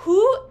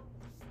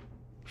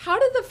 how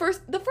did the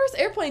first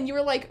airplane, you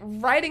were, like,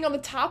 riding on the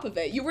top of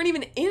it. You weren't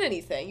even in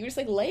anything. You were just,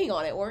 like, laying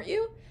on it, weren't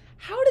you?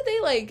 How did they,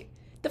 like...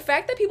 The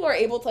fact that people are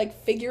able to, like,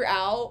 figure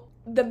out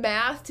the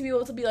math to be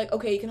able to be like,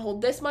 okay, you can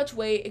hold this much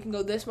weight, it can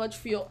go this much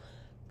fuel.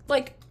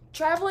 Like,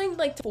 traveling,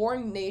 like, to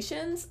foreign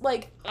nations,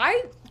 like,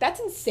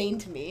 that's insane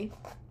to me.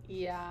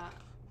 Yeah.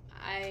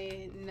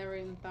 I never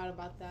even thought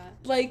about that.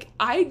 Like,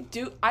 I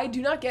do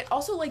not get...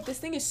 Also, like, this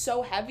thing is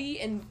so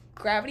heavy and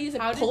gravity is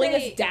like, pulling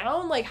us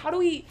down. Like, how do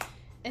we...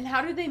 And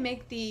how did they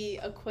make the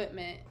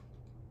equipment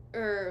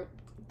or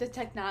the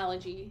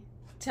technology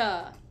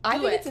to I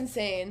think it's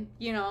insane.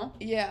 You know?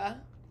 Yeah.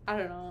 I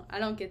don't know. I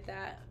don't get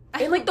that.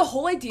 And, like, the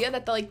whole idea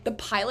that, the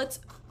pilots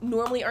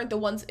normally aren't the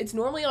ones... It's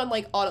normally on,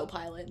 like,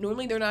 autopilot.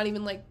 Normally, they're not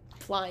even, like,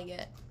 flying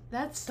it.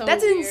 That's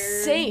That's weird.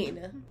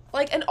 insane.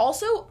 Like, and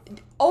also...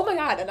 Oh, my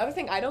God. Another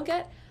thing I don't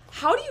get.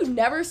 How do you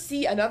never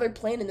see another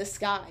plane in the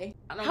sky?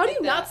 How do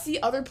you not see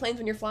other planes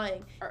when you're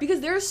flying?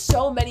 Because there's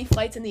so many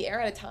flights in the air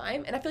at a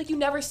time, and I feel like you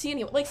never see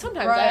anyone. Like,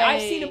 sometimes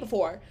I've seen it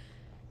before.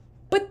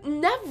 But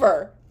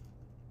never.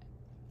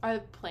 Are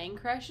plane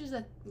crashes?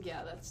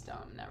 Yeah, that's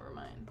dumb. Never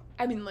mind.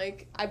 I mean,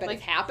 like, I bet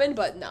it happened,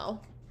 but no.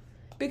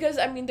 Because,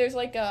 I mean, there's,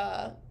 like,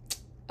 a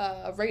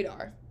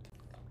radar.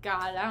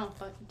 God, I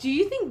don't Do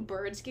you think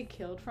birds get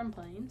killed from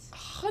planes?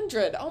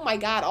 100. Oh, my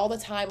God, all the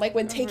time. Like,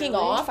 when taking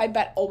off, I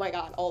bet, oh, my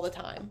God, all the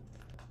time.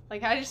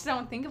 Like, I just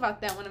don't think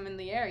about that when I'm in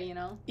the air, you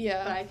know?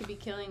 Yeah. But I could be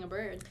killing a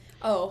bird.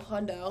 Oh,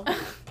 hundo.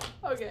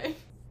 Okay.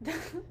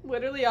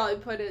 Literally all I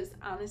put is,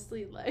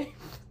 honestly, life.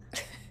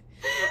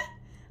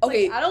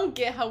 Okay. Like, I don't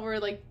get how we're,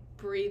 like,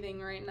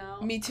 breathing right now.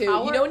 Me too.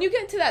 You know when you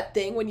get into that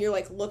thing when you're,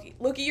 like, look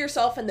at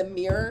yourself in the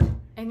mirror?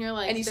 And you're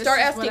like, and you start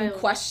asking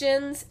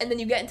questions, and then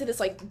you get into this,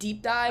 like,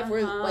 deep dive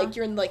where, like,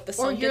 you're in, like, the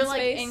sunken space. Or you're,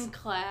 like, in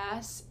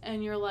class,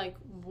 and you're like,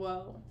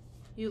 whoa.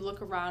 You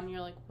look around, and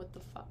you're like, what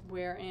the fuck?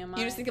 Where am I?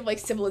 You just think of, like,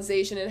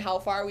 civilization and how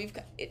far we've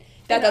got.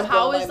 That does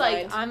blow my mind.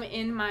 Like, I'm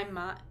in my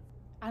mind.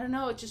 I don't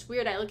know, it's just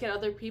weird. I look at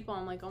other people,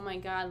 I'm like, oh my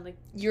God, like...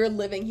 You're a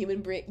living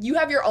human being. You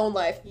have your own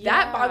life. Yeah,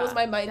 that boggles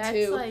my mind,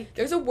 too. Like,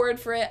 there's a word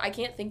for it. I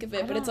can't think of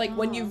it, but it's like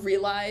when you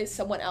realize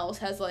someone else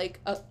has, like,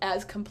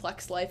 as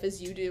complex life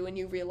as you do, and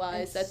you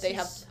realize that they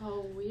have...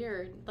 so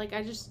weird. Like,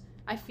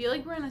 I feel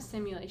like we're in a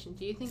simulation.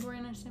 Do you think we're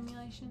in a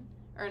simulation?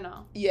 Or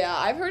no? Yeah,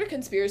 I've heard a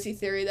conspiracy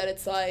theory that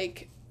it's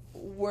like,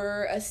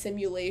 we're a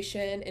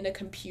simulation in a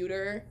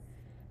computer,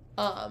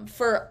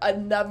 for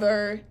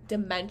another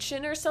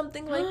dimension or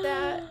something like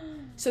that.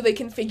 So they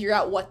can figure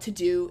out what to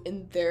do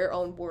in their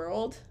own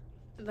world.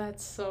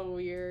 That's so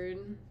weird.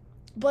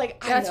 But,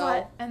 like, I don't know.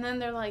 What, and then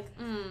they're like,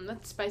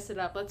 let's spice it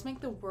up. Let's make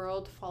the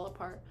world fall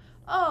apart.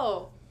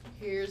 Oh,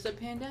 here's a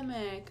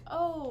pandemic.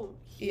 Oh,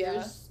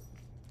 here's,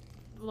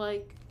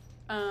 like,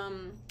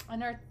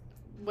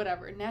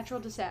 whatever,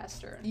 natural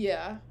disaster.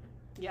 Yeah.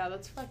 Yeah,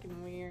 that's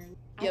fucking weird.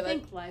 Yeah, I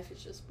think life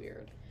is just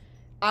weird.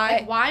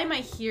 Like, why am I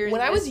here? When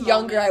I was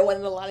younger, I went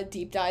in a lot of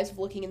deep dives of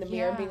looking in the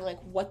mirror and being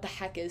like, what the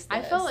heck is this?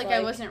 I felt like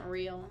I wasn't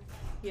real,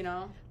 you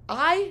know?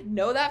 I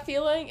know that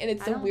feeling, and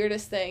it's the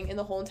weirdest thing in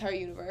the whole entire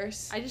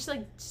universe. I just,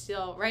 like,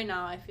 still, right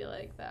now, I feel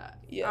like that.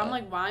 Yeah. I'm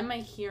like, why am I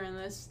here in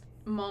this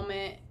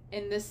moment,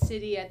 in this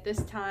city, at this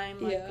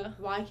time? Like,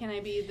 why can't I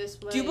be this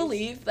place? Do you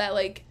believe that,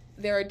 like,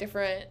 there are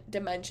different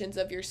dimensions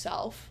of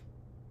yourself?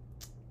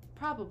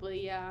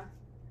 Probably, yeah.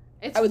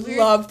 I would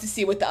love to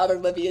see what the other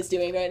Livy is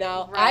doing right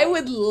now. Right. I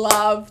would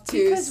love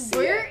to because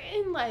we're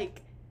in,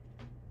 like,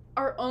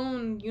 our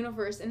own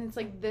universe, and it's,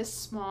 like, this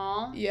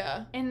small.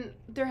 Yeah. And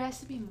there has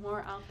to be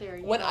more out there,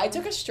 you When know? I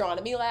took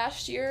astronomy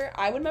last year,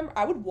 I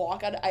would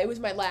walk out. It was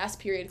my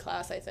last period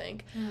class, I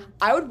think.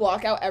 I would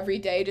walk out every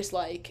day just,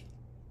 like...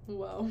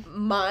 Whoa.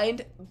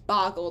 Mind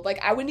boggled.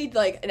 Like, I would need,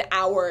 like, an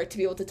hour to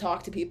be able to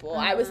talk to people.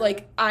 I was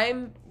like,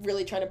 I'm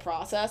really trying to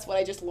process what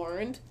I just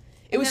learned.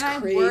 It was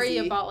crazy. I worry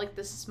about, like,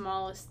 the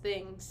smallest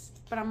things.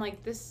 But I'm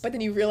like, this But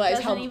then you realize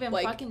how, even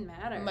like, fucking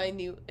matter.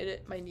 Minute?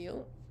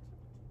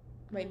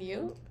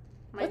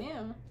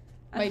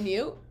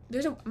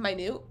 There's a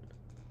minute.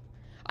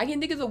 I can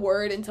think of the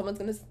word and someone's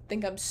gonna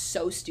think I'm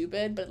so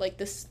stupid, but, like,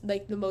 this,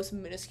 like, the most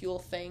minuscule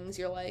things,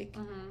 you're like,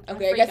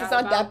 okay, I guess it's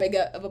not that big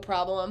of a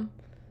problem.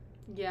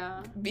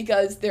 Yeah.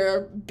 Because there are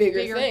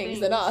bigger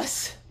things than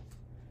us.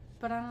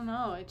 But I don't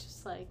know, it's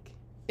just, like...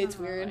 It's I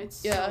don't know, weird.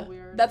 it's yeah. so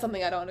weird. That's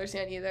something I don't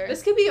understand either.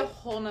 This could be a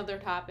whole nother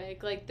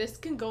topic. Like, this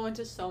can go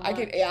into so much.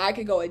 I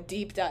could go a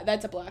deep dive.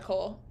 That's a black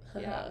hole.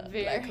 Yeah, Black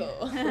very.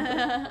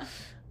 hole.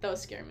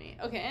 Those scare me.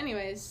 Okay,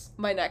 anyways.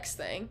 My next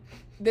thing.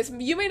 This,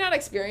 you may not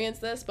experience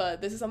this,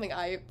 but this is something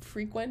I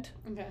frequent.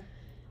 Okay.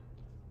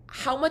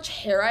 How much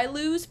hair I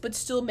lose, but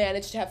still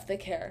manage to have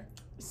thick hair.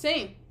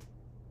 Same.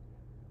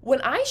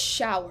 When I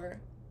shower,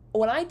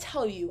 when I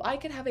tell you I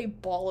could have a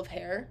ball of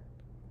hair,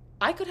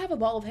 I could have a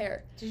ball of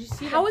hair. Did you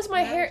see How the is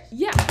my hair? pictures?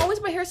 Yeah, how is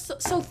my hair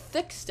so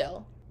thick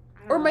still?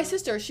 I don't Or my know.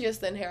 sister, she has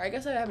thin hair. I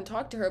guess I haven't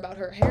talked to her about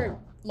her hair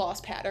loss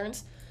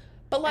patterns.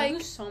 But I like,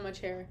 lose so much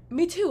hair.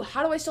 me too.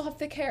 How do I still have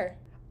thick hair?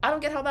 I don't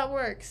get how that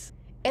works.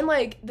 And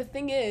like, the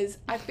thing is,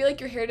 I feel like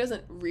your hair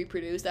doesn't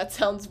reproduce. That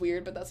sounds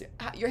weird, but that's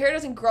your hair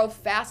doesn't grow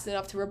fast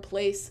enough to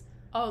replace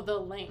Oh, the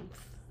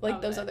length. like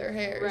of those it. other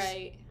hairs.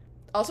 Right.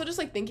 Also, just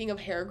like thinking of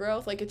hair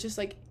growth, like it's just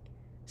like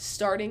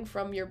starting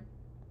from your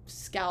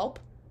scalp.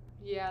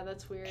 Yeah,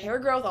 that's weird. Hair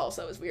growth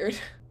also is weird.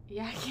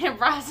 Yeah, I can't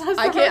process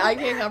I that.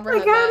 can't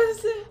comprehend Like, that.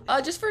 how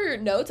does it? Just for your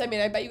notes, I mean,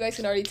 I bet you guys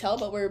can already tell,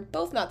 but we're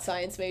both not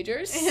science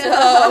majors,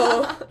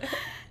 so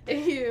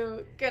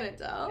You couldn't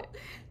tell.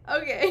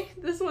 Okay,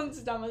 this one's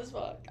dumb as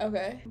fuck.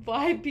 okay.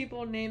 Why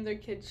people name their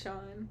kid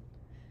Sean?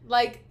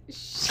 Like,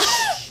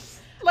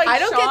 I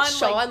don't get like,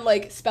 Sean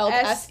like spelled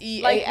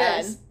S-E-A-N. like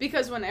this,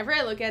 because whenever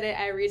I look at it,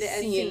 I read it as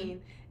Scene.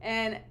 scene.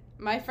 And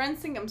my friends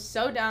think I'm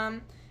so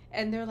dumb,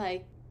 and they're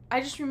like, I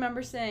just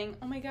remember saying,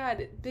 oh my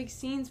god, Big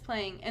Scene's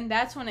playing, and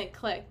that's when it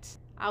clicked.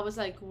 I was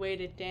like,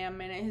 wait a damn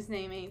minute, his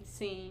name ain't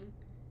Scene.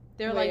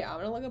 They're Wait, like, I'm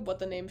gonna look up what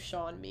the name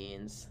Sean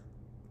means.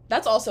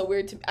 That's also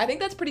weird to me. I think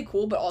that's pretty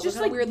cool, but also Just,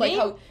 kind of like, weird, like name-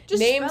 how just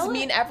names spell it.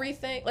 mean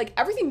everything. Like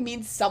everything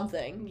means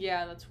something.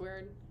 yeah, that's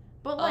weird.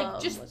 But like,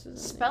 What's just his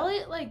spell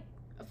name? it like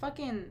a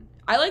fucking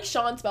I like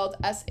Sean spelled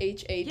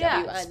S-H-A-W-N.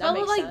 yeah. That Spell it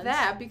makes like sense.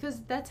 that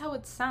because that's how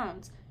it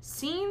sounds.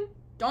 Scene.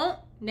 Don't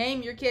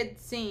name your kid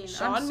Scene.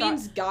 Sean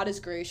means God is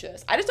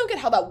gracious. I just don't get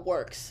how that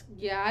works.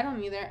 Yeah, I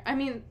don't either. I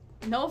mean,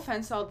 no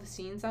offense to all the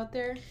Scenes out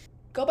there.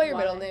 Go by your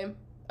Why? middle name.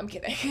 I'm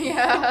kidding.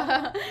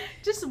 Yeah.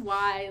 Just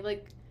why?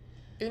 Like,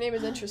 Your name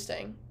is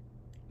interesting.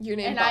 Your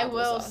name and I boggles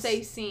will us.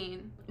 say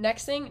Scene.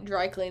 Next thing,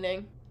 dry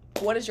cleaning.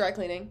 What is dry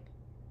cleaning?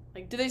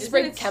 Like, Do they isn't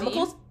spray it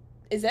chemicals? Scene?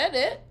 Is that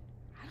it?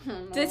 I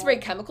don't know. Do they spray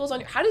chemicals on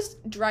you? How does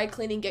dry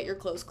cleaning get your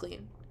clothes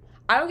clean?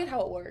 I don't get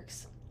how it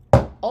works.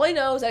 All I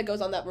know is that it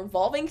goes on that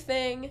revolving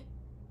thing,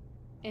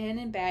 And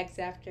in bags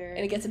after. and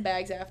it gets in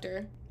bags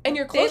after. And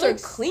your They clothes are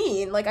look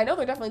clean. Like, I know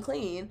they're definitely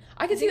clean.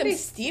 I can see think them they-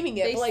 steaming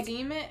it, They but like,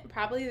 steam it.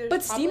 Probably. There's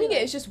but probably, steaming like,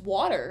 it is just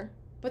water.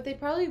 But they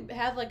probably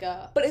have like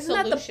a But isn't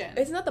solution.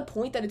 that the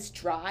point that it's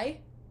dry?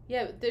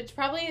 Yeah, there's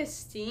probably a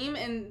steam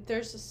and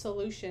there's a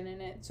solution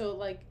in it, so it,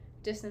 like,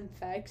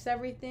 disinfects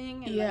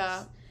everything. And Yeah.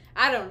 that's-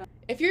 I don't know.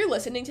 If you're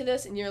listening to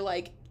this and you're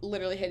like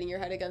literally hitting your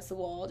head against the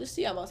wall, just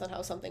DM us on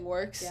how something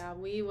works. Yeah,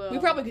 we will. We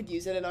probably could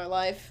use it in our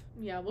life.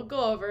 Yeah, we'll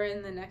go over it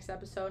in the next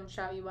episode and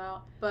shout you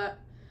out. But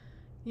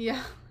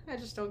yeah, I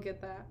just don't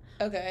get that.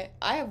 Okay,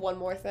 I have one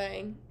more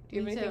thing. Do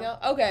you have Me anything too.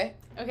 else? Okay.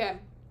 Okay,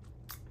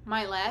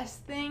 my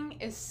last thing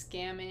is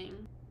scamming.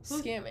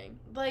 Who- Scamming.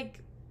 Like,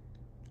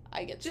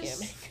 I get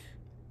Just- scamming.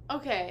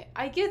 okay,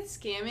 I get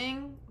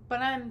scamming, but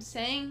I'm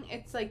saying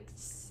it's like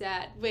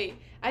sad. Wait,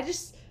 I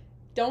just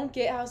don't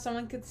get how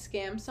someone could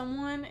scam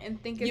someone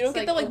and think it's You don't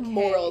get the like okay.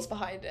 morals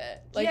behind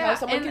it. Like Yeah, how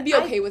someone and can be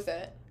okay with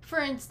it. For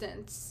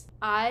instance,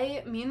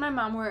 me and my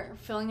mom were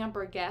filling up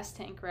our gas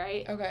tank,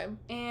 right? Okay.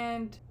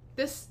 And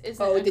this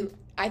is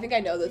I think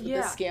I know what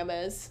Yeah. this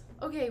scam is.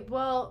 okay.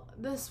 Well,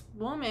 this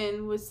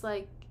woman was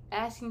like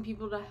asking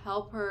people to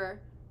help her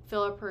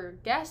fill up her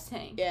gas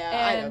tank. Yeah,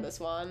 I know And,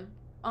 this one.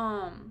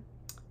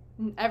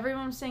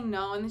 Everyone was saying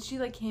no, and then she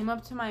like came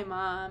up to my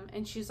mom,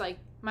 and she's like,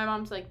 my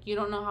mom's like, you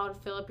don't know how to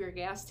fill up your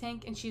gas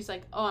tank, and she's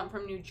like, oh, I'm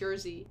from New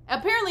Jersey.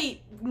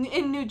 Apparently,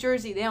 in New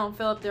Jersey, they don't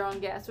fill up their own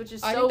gas, which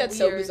is so I think that's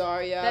weird. so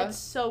bizarre, yeah. That's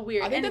so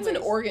weird. I think that's in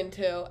Anyways, Oregon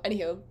too.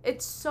 Anywho.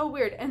 It's so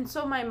weird. And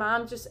so my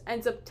mom just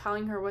ends up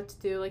telling her what to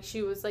do. Like,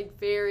 she was like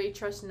very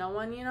trust no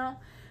one, you know?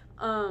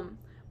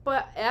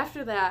 But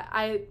after that,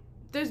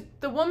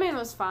 the woman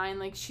was fine.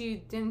 Like, she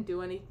didn't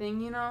do anything,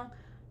 you know?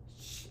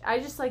 I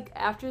just, like,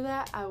 after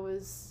that, I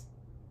was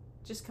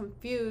just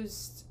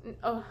confused.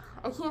 Oh,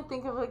 I can't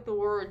think of, like, the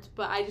words,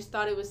 but I just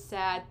thought it was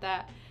sad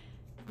that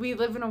we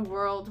live in a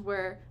world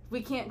where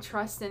we can't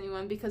trust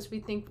anyone because we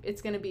think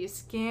it's going to be a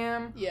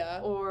scam. Yeah.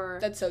 Or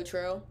That's so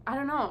true. I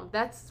don't know.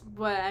 That's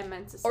what I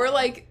meant to say. Or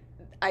like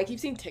I keep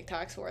seeing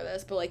TikToks for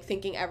this, but like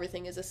thinking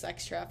everything is a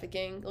sex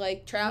trafficking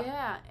like trap.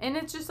 Yeah, and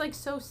it's just like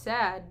so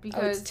sad Oh,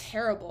 because it's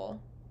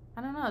terrible.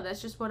 I don't know.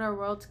 That's just what our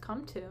world's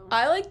come to.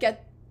 I like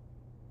get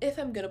if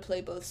I'm gonna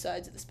play both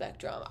sides of the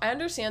spectrum. I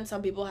understand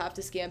some people have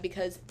to scam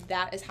because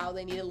that is how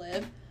they need to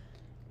live.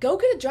 Go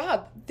get a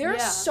job. There Yeah.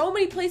 are so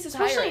many places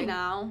Especially hiring.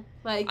 now,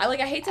 like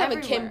I hate to have a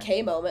Kim everywhere.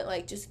 K moment,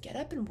 like just get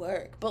up and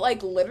work. But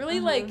like literally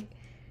Mhm. like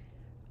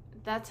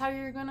that's how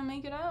you're gonna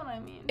make it out. I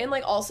mean, and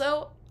like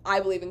also I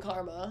believe in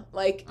karma.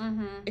 Like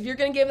mm-hmm. if you're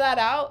gonna give that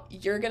out,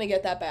 you're gonna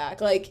get that back.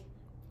 Like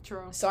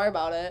True. sorry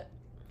about it.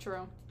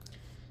 True.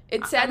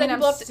 It's sad I mean, that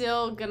people I'm have to...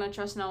 still gonna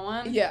trust no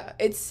one. Yeah,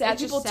 it's sad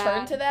It's just people turn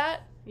sad. to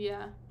that.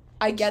 Yeah.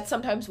 I get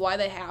sometimes why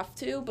they have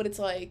to, but it's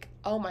like,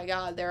 oh my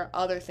god, there are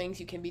other things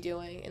you can be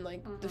doing. And,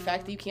 like, the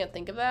fact that you can't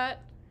think of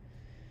that.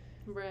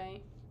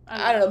 Right.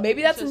 I don't know.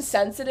 Maybe that's It's just-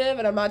 insensitive,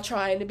 and I'm not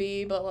trying to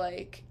be, but,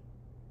 like,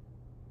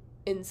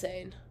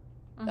 insane.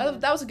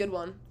 That was a good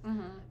one.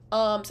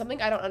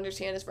 Something I don't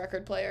understand is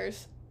record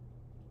players.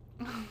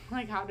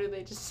 Like, how do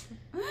they just...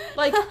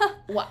 Like,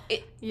 what?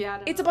 Yeah, I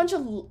don't It's a know. bunch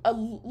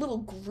of little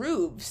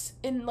grooves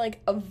in, like,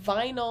 a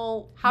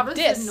vinyl How does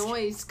disc. the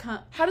noise come?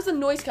 How does the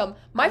noise come?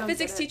 My don't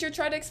physics get it. teacher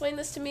tried to explain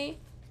this to me,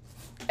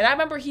 and I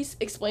remember he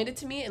explained it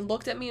to me and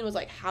looked at me and was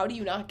like, how do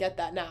you not get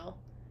that now?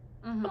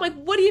 I'm like,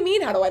 what do you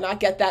mean, how do I not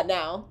get that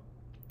now?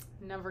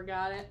 Never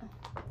got it.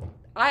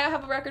 I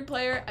have a record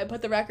player. I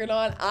put the record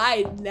on.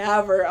 I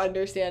never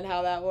understand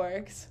how that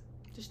works.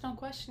 Just don't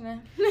question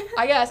it.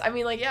 I guess. I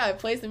mean, like, yeah, it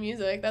plays the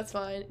music. That's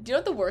fine. Do you know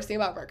what the worst thing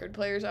about record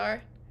players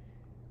are?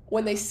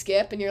 When they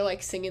skip and you're,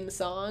 like, singing the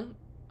song,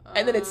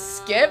 and then it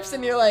skips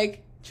and you're,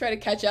 like, trying to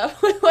catch up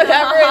with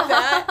whatever it's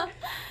at.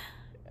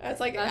 That's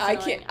like, That's I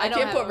annoying. can't I don't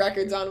can't have put a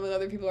records record. on when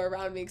other people are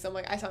around me because I'm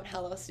like, I sound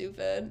hella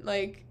stupid.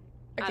 Like,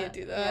 I can't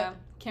do that. Yeah,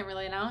 can't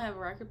relate. I don't have a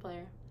record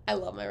player. I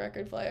love my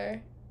record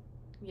player.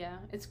 Yeah,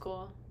 it's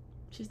cool.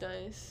 She's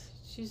nice.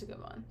 She's a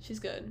good one. She's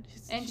good.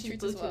 And she she's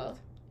treats us Bluetooth. well.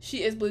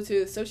 She is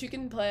Bluetooth, so she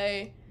can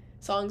play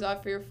songs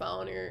off your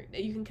phone, or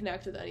you can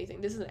connect with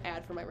anything. This is an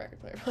ad for my record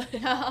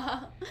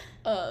player.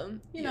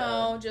 You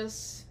know,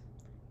 just,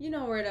 you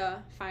know where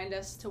to find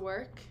us to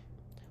work.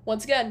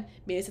 Once again,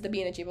 meet us at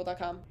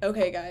thebean@gmail.com.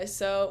 Okay, guys,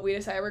 so we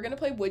decided we're going to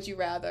play Would You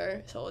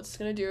Rather. So we're just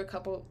going to do a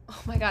couple...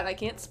 Oh my god, I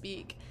can't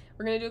speak.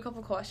 We're going to do a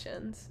couple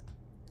questions.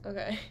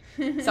 Okay.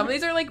 Some of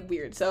these are, like,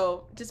 weird,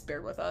 so just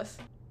bear with us.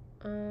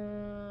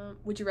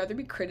 Would you rather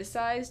be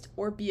criticized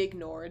or be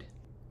ignored?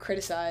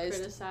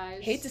 Criticized.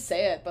 Hate to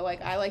say it, but,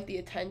 like, I like the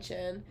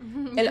attention.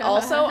 And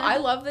also, I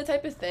love the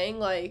type of thing,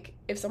 like,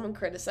 if someone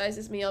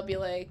criticizes me, I'll be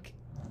like,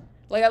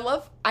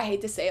 I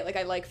hate to say it, like,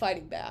 I like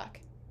fighting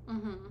back.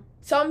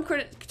 Some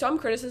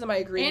criticism I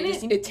agree, And you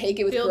just it need to take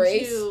it with builds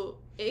grace.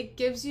 It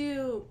gives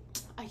you...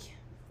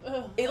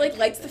 It, like,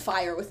 lights the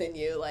fire within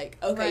you, like,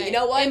 okay, Right. you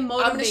know what? It I'm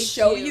gonna motivates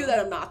show you. you that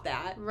I'm not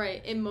that.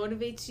 Right. It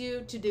motivates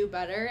you to do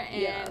better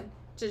and Yeah.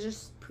 to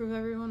just prove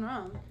everyone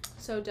wrong.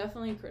 So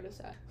definitely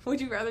criticize.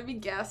 Would you rather be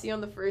gassy on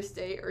the first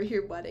date or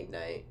your wedding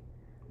night?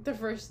 The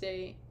first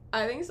date.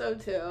 I think so,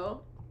 too.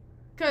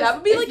 'Cause That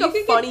would be, if like, you a could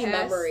get funny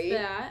past memory.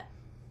 That,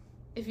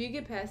 if you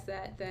get past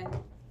that, then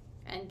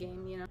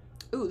endgame, you know.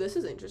 Ooh, this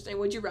is interesting.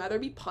 Would you rather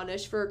be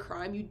punished for a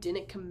crime you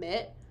didn't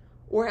commit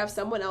or have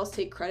someone else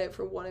take credit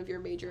for one of your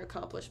major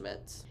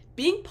accomplishments?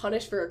 Being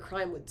punished for a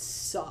crime would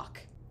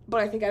suck,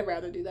 but I think I'd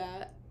rather do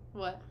that.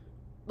 What?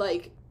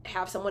 Like,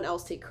 have someone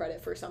else take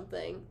credit for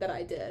something that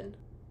I did.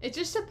 It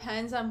just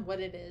depends on what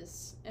it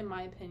is, in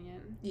my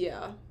opinion.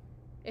 Yeah.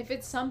 If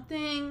it's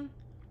something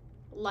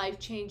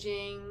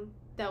life-changing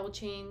that will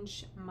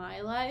change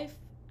my life,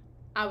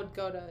 I would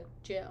go to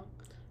jail.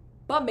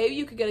 But maybe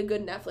you could get a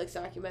good Netflix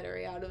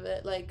documentary out of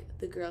it, like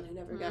The Girl Who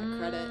Never Got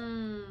Credit.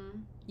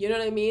 You know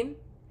what I mean?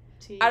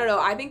 I don't know.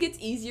 I think it's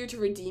easier to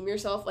redeem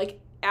yourself. Like,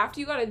 after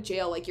you got out of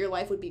jail, like, your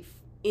life would be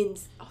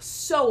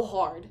so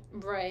hard.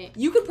 Right.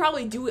 You could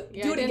probably do it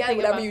Yeah, I didn't again, think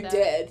whatever about you that.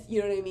 did.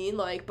 You know what I mean?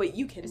 Like, but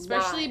you can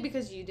Especially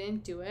because you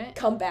didn't do it.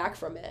 come back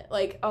from it.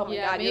 Like, oh my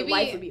Yeah, god, your maybe-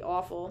 life would be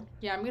awful.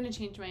 Yeah, I'm gonna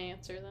change my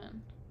answer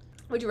then.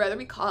 Would you rather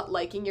be caught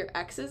liking your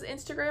ex's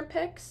Instagram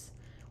pics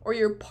or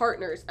your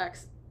partner's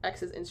ex's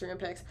Instagram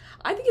pics?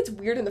 I think it's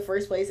weird in the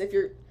first place if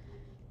you're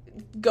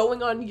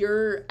going on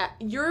your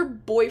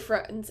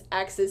boyfriend's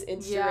ex's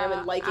Instagram Yeah,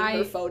 and liking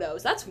her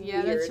photos. That's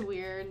Yeah, weird. that's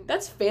weird.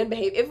 That's fan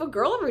behavior. If a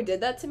girl ever did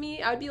that to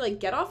me, I'd be like,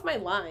 get off my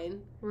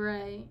line.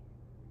 Right.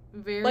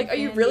 Very. Like, are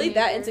you fan really that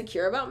behavior.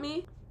 insecure about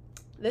me?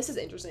 This is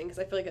interesting because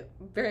I feel like it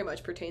very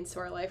much pertains to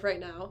our life right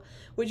now.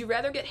 Would you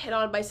rather get hit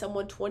on by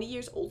someone 20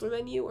 years older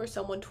than you or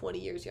someone 20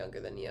 years younger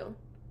than you?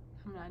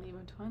 I'm not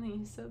even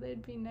 20, so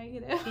they'd be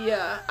negative.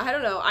 Yeah, I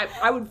don't know.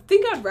 I would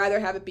think I'd rather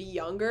have it be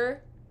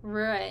younger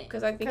Right.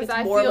 because I think it's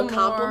I more feel of a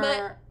compliment.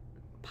 more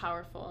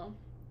powerful.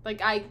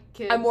 Like, I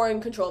could. I'm more in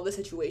control of the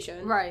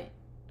situation. Right.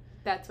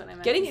 That's what I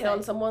meant. Getting to hit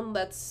on say. someone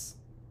that's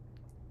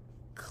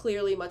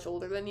clearly much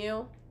older than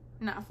you,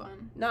 Not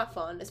fun. not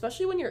fun.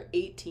 Especially when you're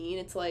 18.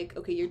 It's like,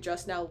 okay, you're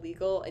just now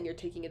legal and you're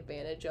taking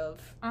advantage of.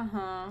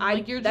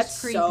 Like, you're that's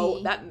just creepy.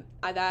 so that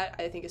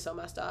I think is so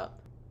messed up.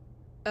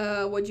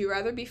 Would you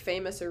rather be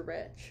famous or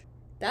rich?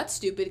 That's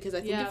stupid because I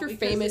think Yeah, if you're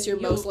because famous, you're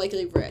you'll- most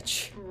likely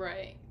rich.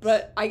 Right.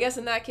 But I guess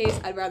in that case,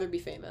 I'd rather be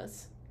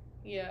famous.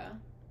 Yeah.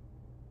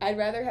 I'd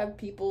rather have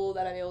people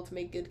that I'm able to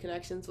make good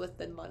connections with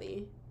than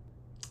money.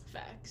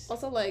 Facts.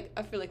 Also, like,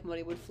 I feel like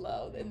money would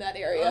flow in that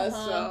area,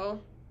 Uh-huh.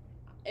 so.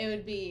 It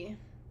would be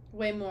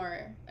way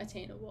more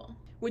attainable.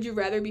 Would you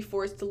rather be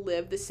forced to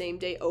live the same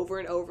day over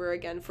and over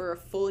again for a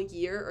full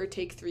year or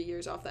take 3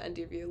 years off the end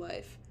of your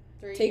life?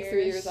 3 Take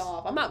 3 years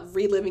off. I'm not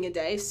reliving a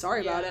day.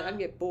 Sorry about it. Yeah. I'd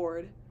get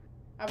bored.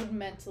 I would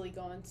mentally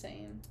go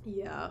insane.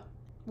 Yeah.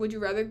 Would you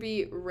rather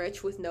be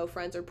rich with no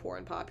friends or poor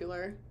and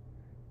popular?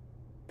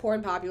 Poor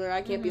and popular.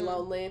 I can't be Mhm.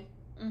 lonely.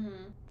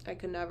 Mm-hmm. I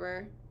could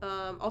never.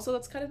 Also,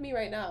 that's kind of me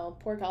right now.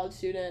 Poor college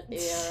student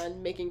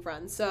and making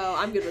friends. So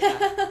I'm good with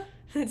that.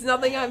 It's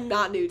nothing I'm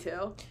not new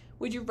to.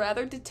 Would you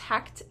rather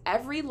detect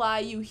every lie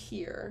you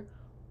hear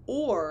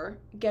or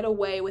get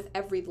away with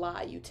every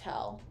lie you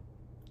tell?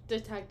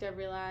 Detect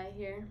every lie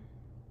here.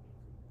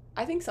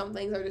 I think some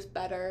things are just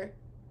better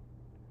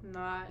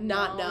Not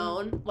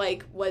known.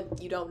 Like,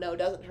 what you don't know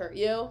doesn't hurt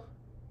you.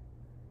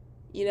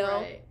 You know?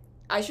 Right.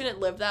 I shouldn't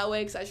live that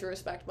way because I should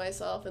respect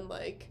myself and,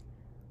 like,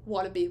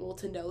 want to be able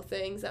to know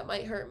things that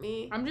might hurt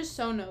me. I'm just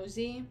so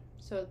nosy,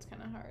 so it's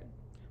kind of hard.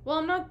 Well,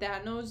 I'm not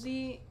that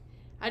nosy.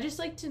 I just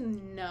like to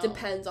know.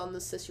 Depends on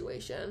the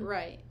situation.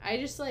 Right. I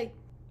just like.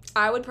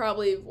 I would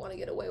probably want to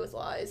get away with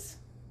lies.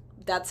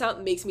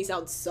 That makes me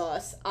sound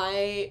sus.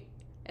 I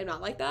am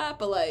not like that,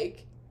 but,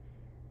 like,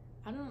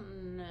 I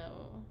don't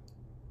know.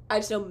 I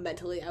just know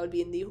mentally I would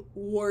be in the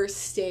worst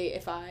state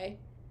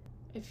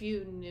If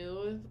you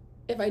knew.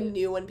 if I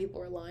knew when people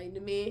were lying to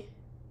me.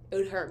 It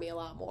would hurt me a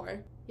lot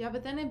more. Yeah,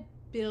 but then it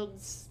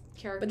builds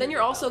character. But then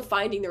you're also development.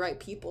 finding the right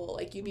people.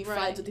 Like, you'd be Right.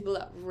 friends with people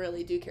that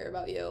really do care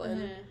about you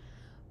and Mhm.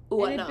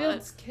 whatnot. And it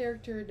builds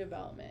character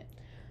development.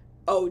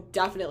 Oh,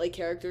 definitely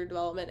character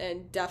development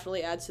and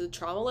definitely adds to the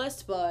trauma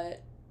list,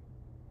 but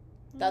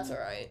that's Mm.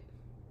 alright.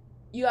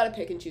 You gotta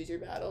pick and choose your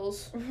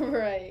battles.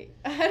 Right.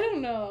 I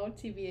don't know,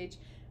 TBH.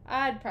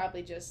 I'd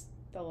probably just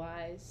the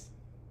lies.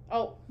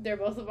 Oh, they're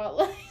both about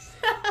lies.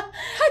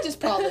 I just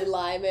probably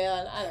lie,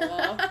 man. I don't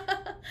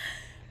know.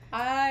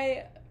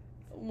 I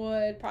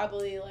would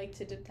probably like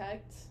to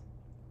detect.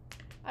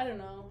 I don't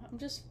know. I'm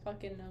just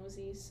fucking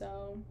nosy,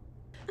 so.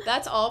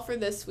 That's all for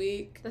this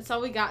week. That's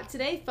all we got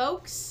today,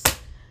 folks.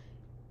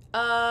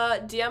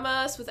 DM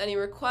us with any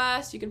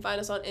requests. You can find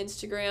us on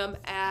Instagram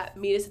at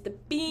Meet Us at the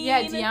Bean.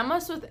 Yeah, DM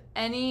us with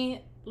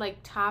any, like,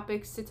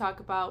 topics to talk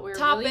about. We're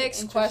Topics, really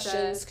interested.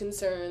 questions,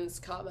 concerns,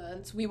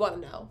 comments. We want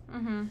to know.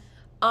 Mm-hmm.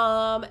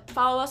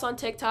 Follow us on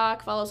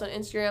TikTok, follow us on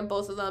Instagram,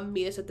 both of them,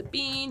 Meet Us at the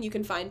Bean. You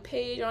can find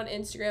Paige on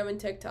Instagram and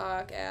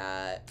TikTok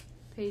at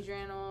Paige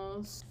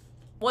Reynolds.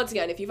 once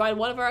again, if you find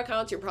one of our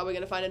accounts, you're probably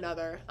gonna find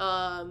another.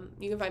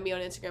 You can find me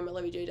on Instagram at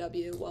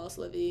LivyJW, Wallace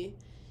Livy.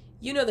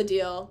 You know the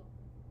deal.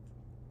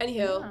 Anywho,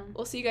 Yeah.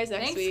 we'll see you guys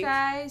next Thanks, week.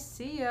 guys.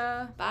 See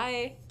ya.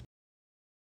 Bye.